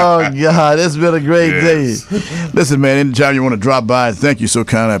 Oh, God, it's been a great day. Listen, man, anytime you want to drop by, thank you so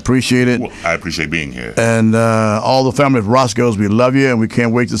kind. I appreciate it. Well, I appreciate being here. And all the family of Roscoe's, we love you, and we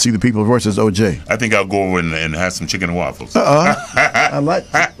can't wait to see The People versus OJ. I think I'll go over and have some chicken and waffles. I like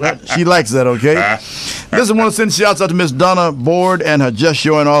she likes that, okay? Listen, I want to send shouts out to Miss Donna Board and her Just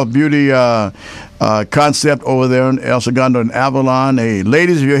Showing Off Beauty concept over there in El Segundo and Avalon. Hey,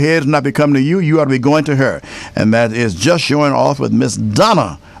 ladies, if your head is not becoming to you, you ought to be going to her. And that is Just Showing Off with Miss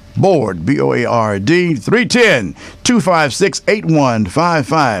Donna Board, B-O-A-R-D,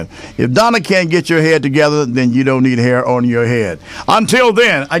 310-256-8155. If Donna can't get your head together, then you don't need hair on your head. Until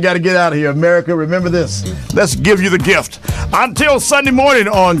then, I got to get out of here. America, remember this. Let's give you the gift. Until Sunday morning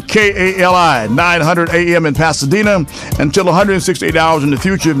on KALI, 900 AM in Pasadena. Until 168 hours in the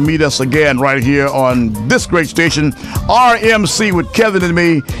future, meet us again right here on this great station, RMC with Kevin and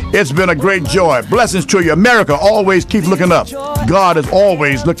me. It's been a great joy. Blessings to you. America, always keep looking up. God is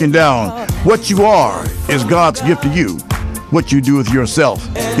always looking down. What you are is God's gift to you. What you do with yourself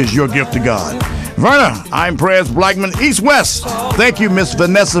is your gift to God. Verna, I'm Prez Blackman, East West. Thank you, Miss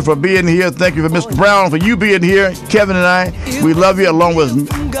Vanessa, for being here. Thank you for Mr. Brown for you being here. Kevin and I, we love you, along with,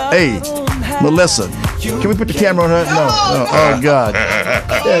 hey, Melissa. Can we put the camera on her? No. Oh, God.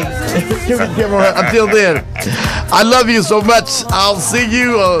 Can we put the camera on her? Until then, I love you so much. I'll see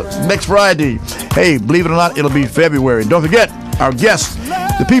you next Friday. Hey, believe it or not, it'll be February. Don't forget, our guest,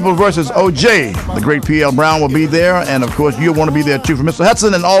 The People versus OJ. The great P.L. Brown will be there. And, of course, you'll want to be there, too. For Mr.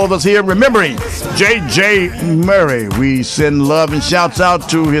 Hudson and all of us here, remembering J.J. Murray. We send love and shouts out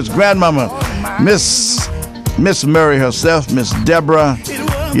to his grandmama, Miss Murray herself, Miss Deborah.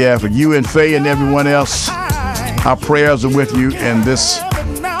 Yeah, for you and Faye and everyone else, our prayers are with you in this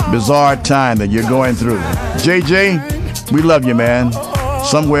bizarre time that you're going through. JJ, we love you, man.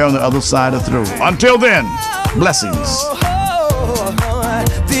 Somewhere on the other side of through. Until then, blessings.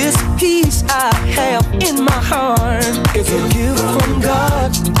 This peace I have in my heart is a gift from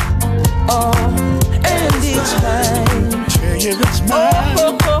God. Oh, and it's mine. It's mine.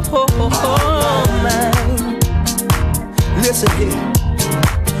 Mine. Listen here.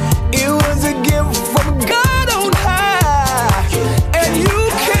 It was a gift from God on high, and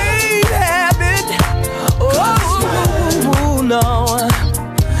you can't have it. Oh, no.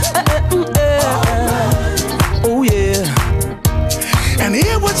 Oh, yeah. And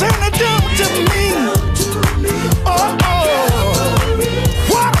it was antidote to me. Oh,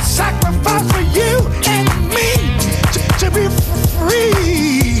 what a sacrifice for you and me to be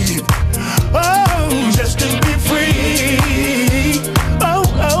free. Oh, just to be free.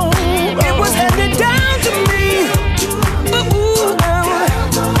 It was handed down to me. Ooh,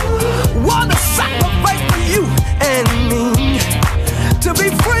 what a sacrifice for you and me to be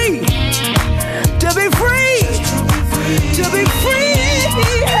free, to be free, to be free.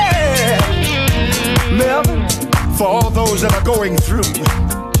 Yeah. Melvin, for all those that are going through,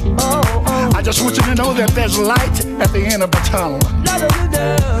 I just want you to know that there's light at the end of the tunnel.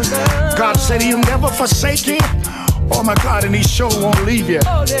 God said He'll never forsake you. Oh my God, and He sure won't leave you.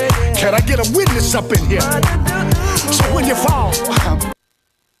 Can I get a witness up in here? So when you fall,